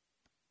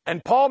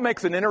 And Paul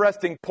makes an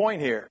interesting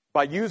point here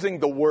by using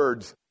the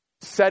words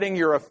setting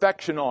your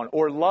affection on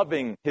or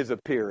loving His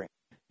appearing.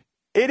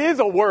 It is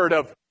a word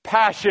of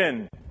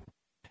passion.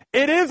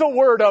 It is a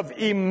word of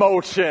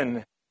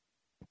emotion.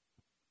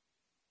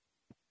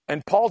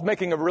 And Paul's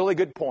making a really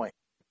good point.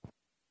 I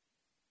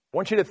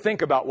want you to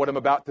think about what I'm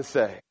about to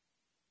say.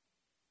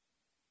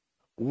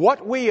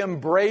 What we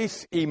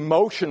embrace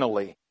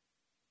emotionally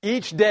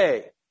each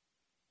day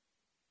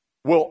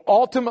will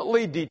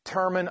ultimately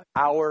determine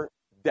our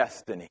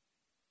destiny.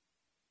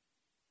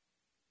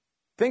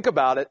 Think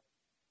about it.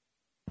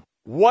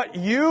 What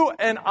you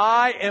and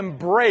I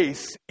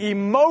embrace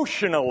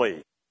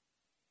emotionally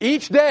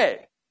each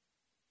day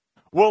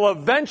will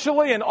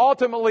eventually and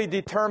ultimately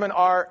determine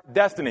our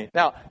destiny.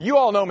 Now, you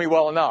all know me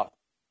well enough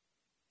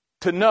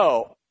to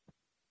know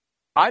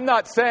I'm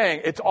not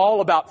saying it's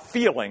all about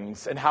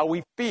feelings and how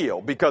we feel,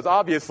 because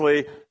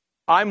obviously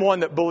I'm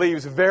one that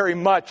believes very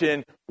much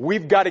in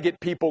we've got to get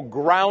people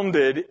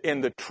grounded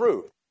in the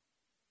truth.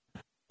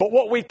 But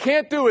what we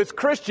can't do as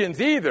Christians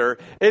either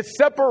is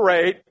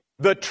separate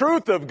the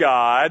truth of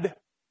God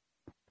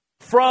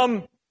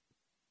from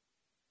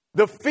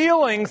the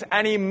feelings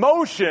and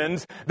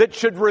emotions that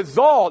should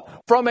result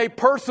from a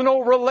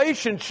personal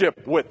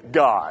relationship with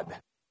God.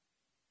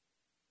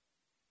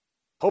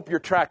 Hope you're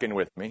tracking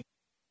with me.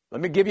 Let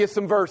me give you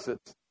some verses.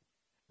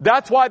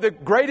 That's why the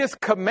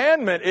greatest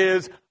commandment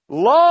is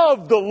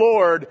Love the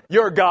Lord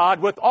your God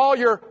with all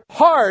your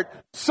heart,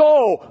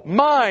 soul,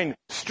 mind,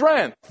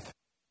 strength.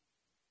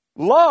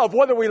 Love,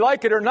 whether we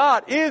like it or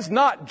not, is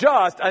not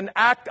just an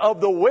act of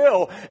the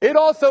will. It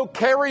also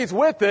carries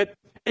with it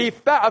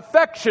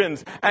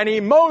affections and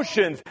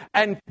emotions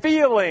and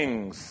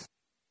feelings.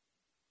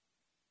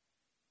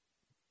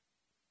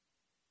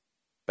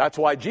 That's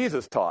why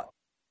Jesus taught,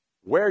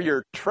 where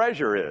your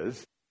treasure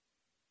is,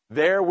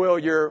 there will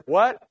your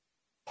what?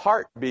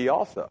 Heart be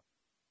also.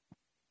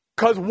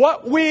 Because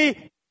what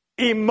we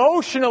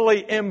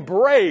emotionally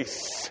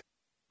embrace,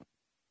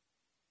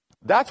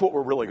 that's what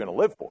we're really going to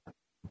live for.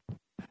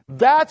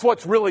 That's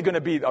what's really going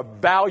to be the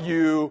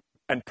value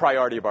and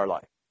priority of our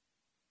life.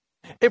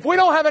 If we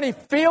don't have any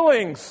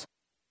feelings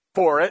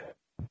for it,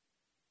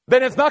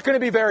 then it's not going to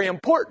be very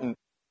important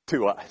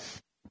to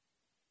us.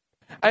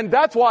 And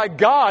that's why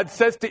God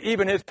says to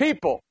even his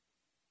people,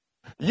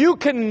 you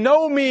can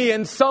know me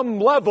in some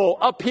level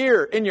up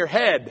here in your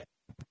head.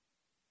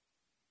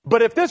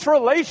 But if this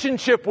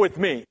relationship with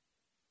me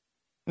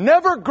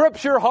never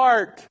grips your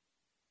heart,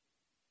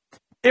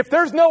 if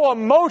there's no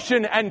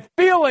emotion and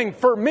feeling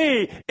for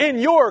me in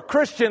your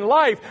Christian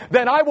life,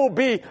 then I will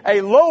be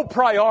a low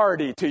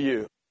priority to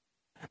you.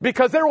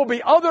 Because there will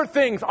be other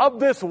things of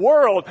this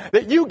world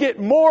that you get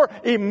more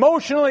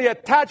emotionally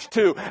attached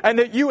to and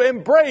that you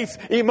embrace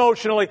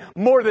emotionally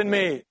more than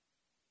me.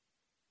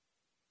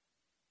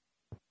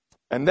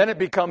 And then it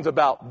becomes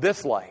about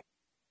this life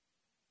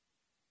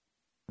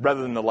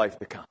rather than the life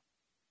to come.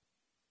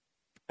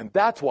 And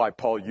that's why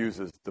Paul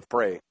uses the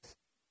phrase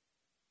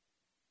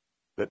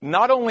that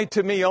not only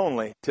to me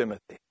only,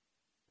 Timothy,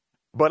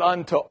 but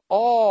unto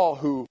all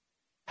who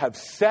have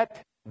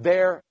set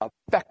their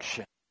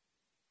affection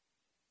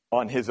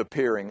on his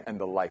appearing and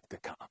the life to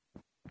come.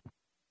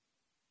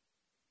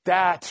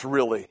 That's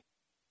really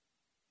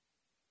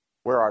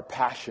where our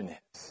passion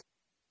is.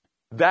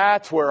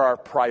 That's where our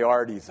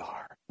priorities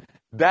are.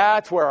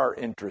 That's where our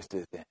interest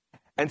is in.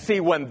 And see,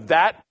 when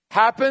that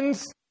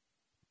happens,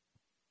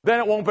 then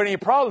it won't be any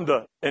problem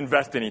to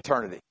invest in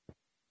eternity.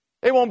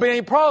 It won't be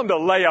any problem to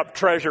lay up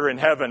treasure in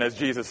heaven, as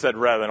Jesus said,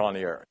 rather than on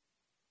the earth.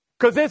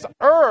 Because this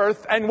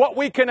earth and what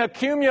we can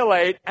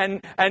accumulate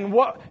and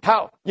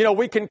how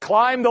we can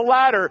climb the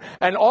ladder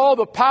and all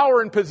the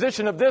power and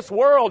position of this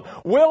world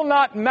will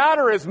not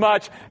matter as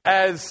much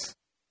as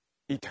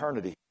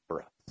eternity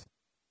for us.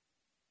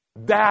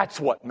 That's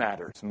what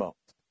matters most.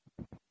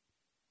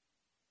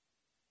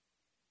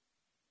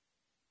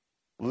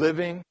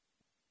 Living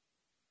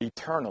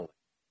eternally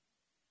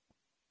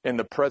in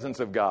the presence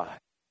of God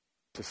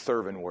to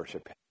serve and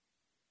worship him.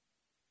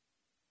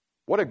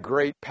 What a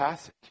great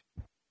passage.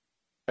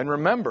 And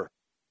remember,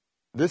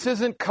 this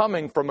isn't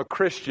coming from a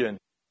Christian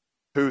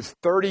who's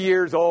 30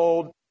 years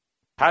old,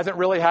 hasn't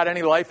really had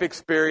any life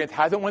experience,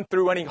 hasn't went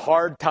through any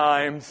hard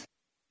times.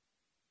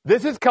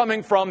 This is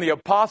coming from the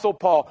Apostle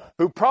Paul,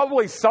 who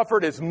probably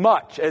suffered as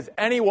much as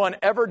anyone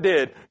ever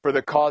did for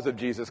the cause of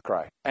Jesus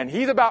Christ. And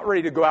he's about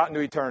ready to go out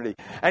into eternity.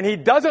 And he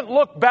doesn't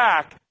look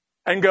back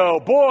and go,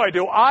 boy,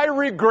 do I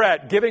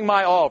regret giving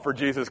my all for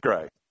Jesus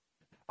Christ.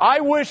 I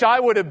wish I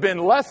would have been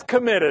less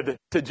committed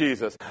to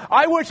Jesus.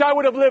 I wish I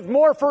would have lived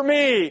more for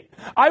me.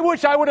 I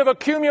wish I would have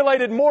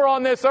accumulated more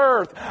on this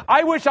earth.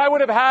 I wish I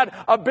would have had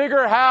a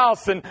bigger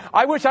house, and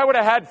I wish I would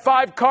have had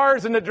 5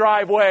 cars in the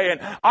driveway,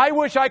 and I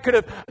wish I could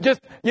have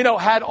just,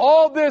 had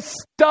all this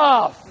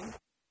stuff.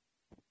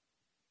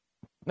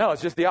 No,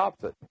 it's just the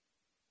opposite.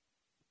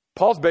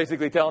 Paul's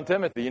basically telling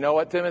Timothy, you know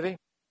what, Timothy?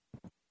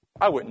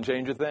 I wouldn't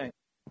change a thing.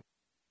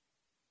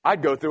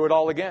 I'd go through it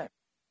all again.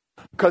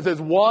 Because as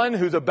one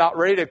who's about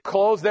ready to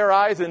close their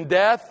eyes in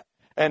death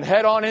and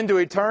head on into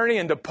eternity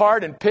and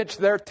depart and pitch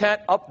their tent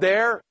up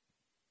there,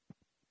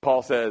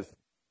 Paul says,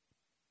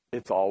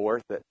 it's all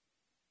worth it.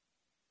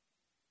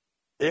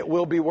 It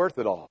will be worth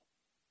it all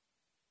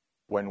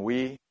when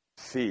we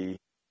see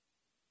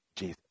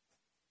Jesus.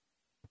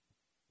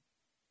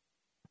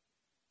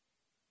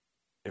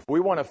 If we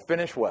want to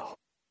finish well,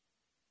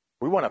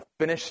 if we want to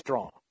finish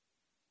strong,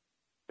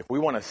 if we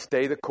want to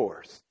stay the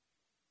course,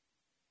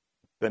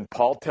 then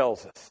Paul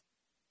tells us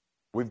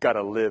we've got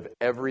to live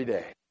every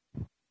day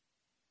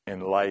in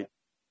light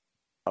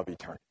of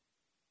eternity.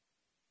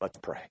 Let's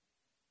pray.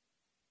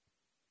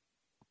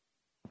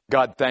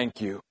 God, thank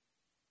you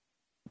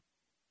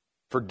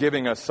for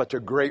giving us such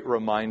a great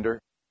reminder.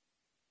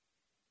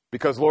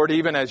 Because, Lord,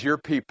 even as your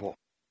people,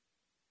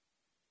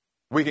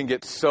 we can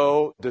get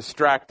so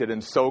distracted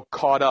and so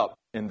caught up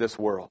in this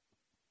world.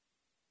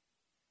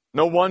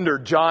 No wonder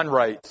John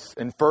writes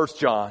in 1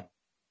 John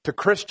to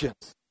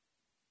Christians,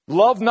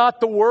 love not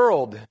the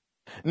world,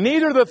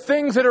 neither the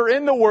things that are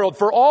in the world,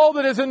 for all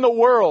that is in the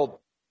world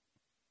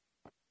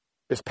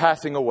is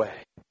passing away.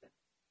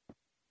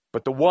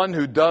 But the one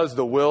who does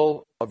the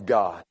will of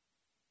God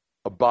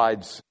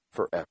abides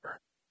forever.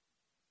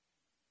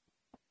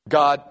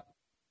 God,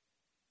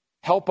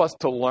 help us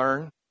to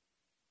learn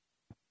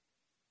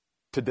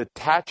to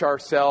detach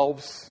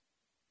ourselves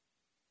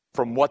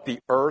from what the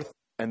earth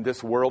and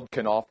this world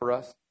can offer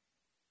us.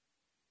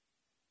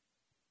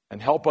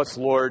 And help us,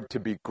 Lord,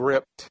 to be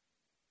gripped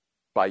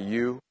by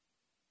you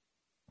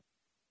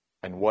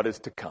and what is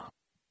to come.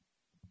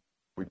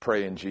 We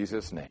pray in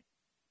Jesus' name.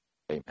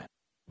 Amen.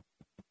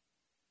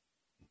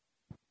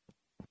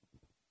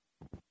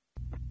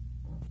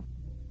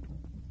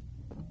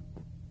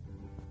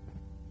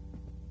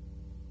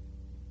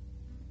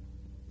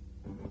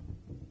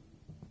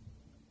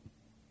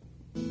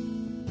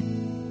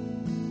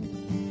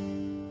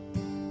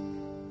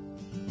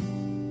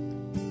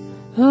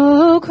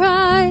 Oh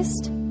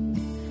Christ,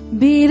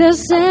 be the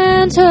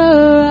center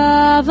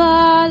of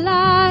our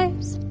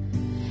lives.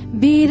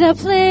 Be the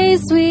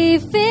place we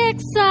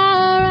fix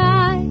our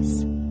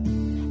eyes.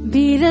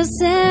 Be the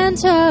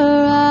center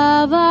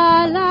of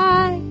our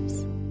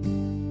lives.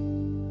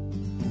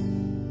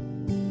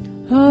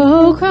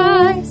 Oh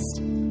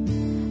Christ,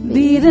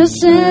 be the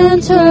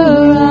center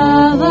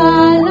of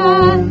our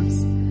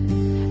lives.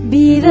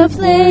 Be the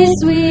place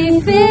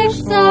we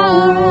fix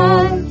our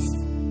eyes.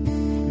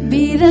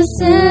 Be the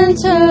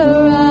center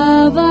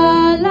of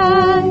our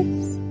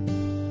lives.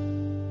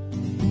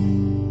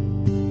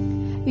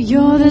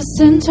 You're the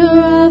center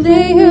of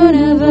the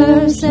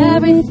universe.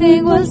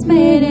 Everything was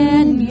made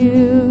in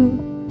you.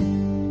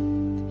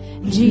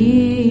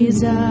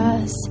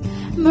 Jesus,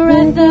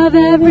 breath of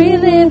every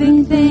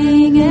living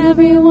thing.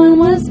 Everyone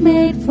was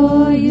made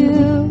for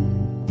you.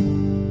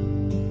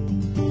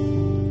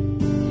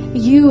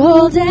 You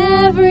hold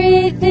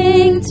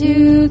everything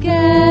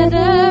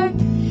together.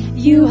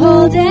 You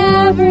hold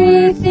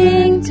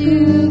everything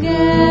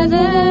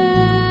together.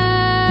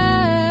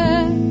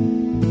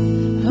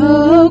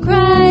 Oh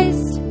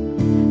Christ,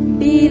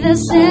 be the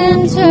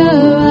center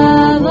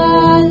of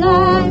our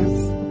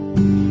lives.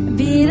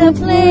 Be the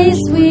place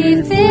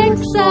we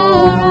fix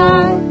our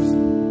eyes.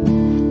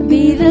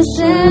 Be the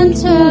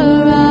center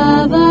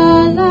of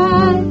our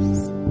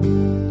lives.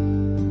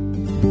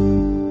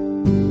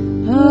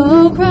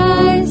 Oh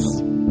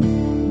Christ,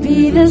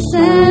 be the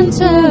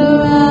center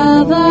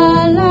of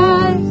our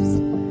lives.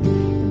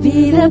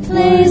 Be the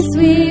place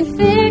we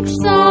fix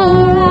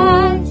our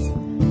eyes.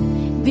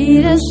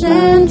 Be the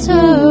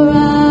center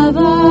of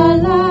our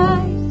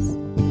lives.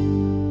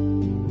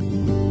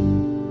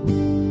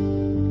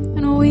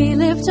 And we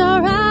lift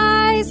our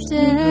eyes to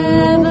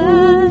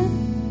heaven.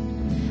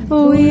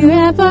 We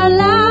wrap our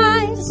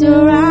lives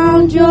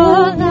around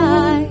your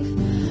life.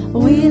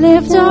 We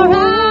lift our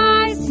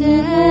eyes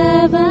to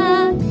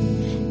heaven,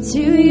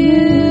 to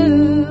you.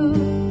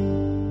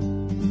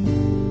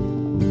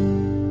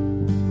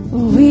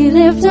 We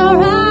lift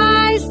our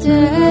eyes to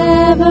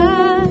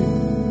heaven.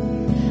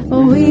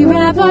 We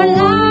wrap our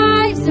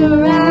lives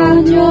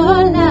around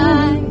your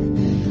life.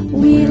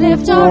 We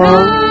lift our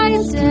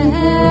eyes to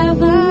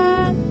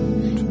heaven,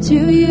 to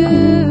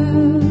you.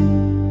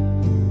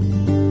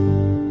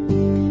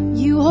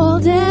 You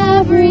hold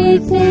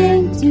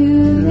everything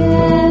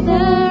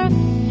together.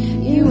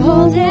 You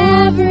hold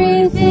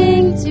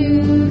everything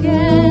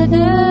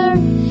together.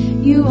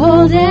 You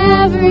hold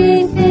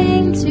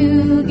everything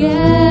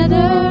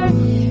together.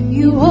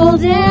 You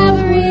hold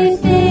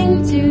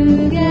everything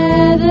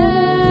together.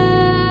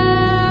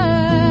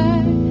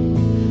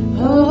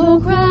 Oh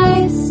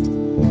Christ,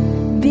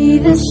 be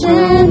the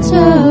center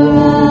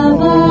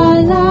of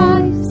our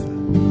lives.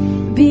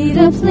 Be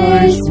the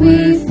place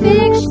we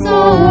fix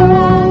our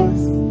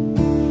eyes.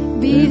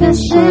 Be the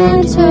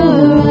center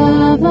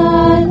of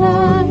our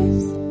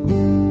lives.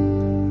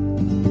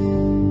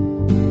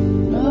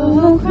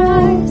 Oh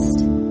Christ,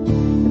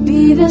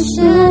 be the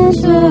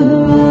center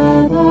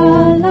of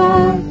our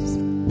lives.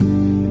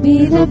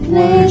 Be the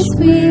place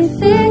we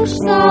fix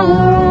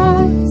our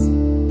eyes.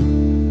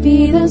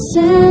 Be the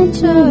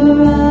center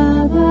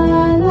of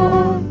our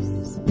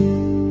lives.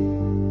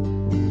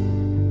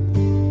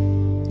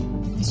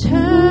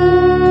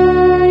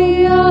 Turn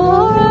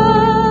your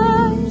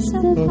eyes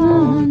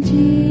upon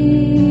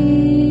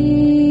Jesus.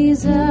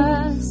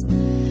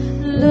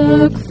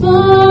 Look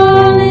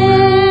full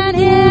in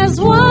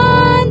his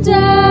wonderful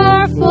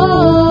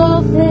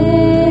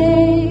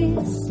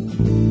face.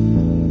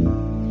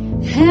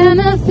 And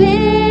the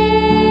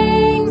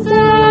things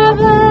of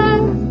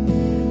earth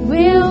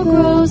will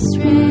grow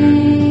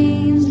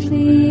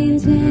strangely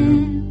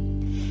dim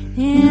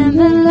in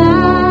the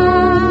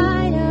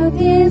light of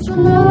his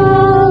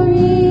glory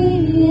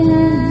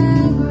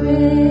and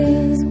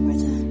grace.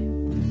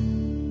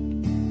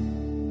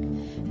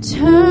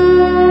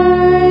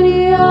 Turn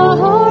your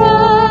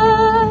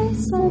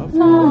eyes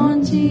upon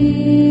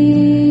Jesus.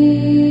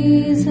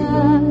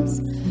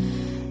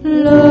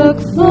 Look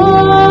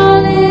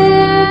full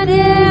in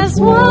his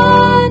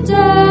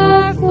wonderful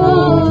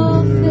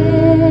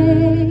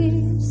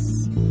face.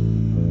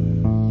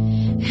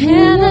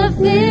 And the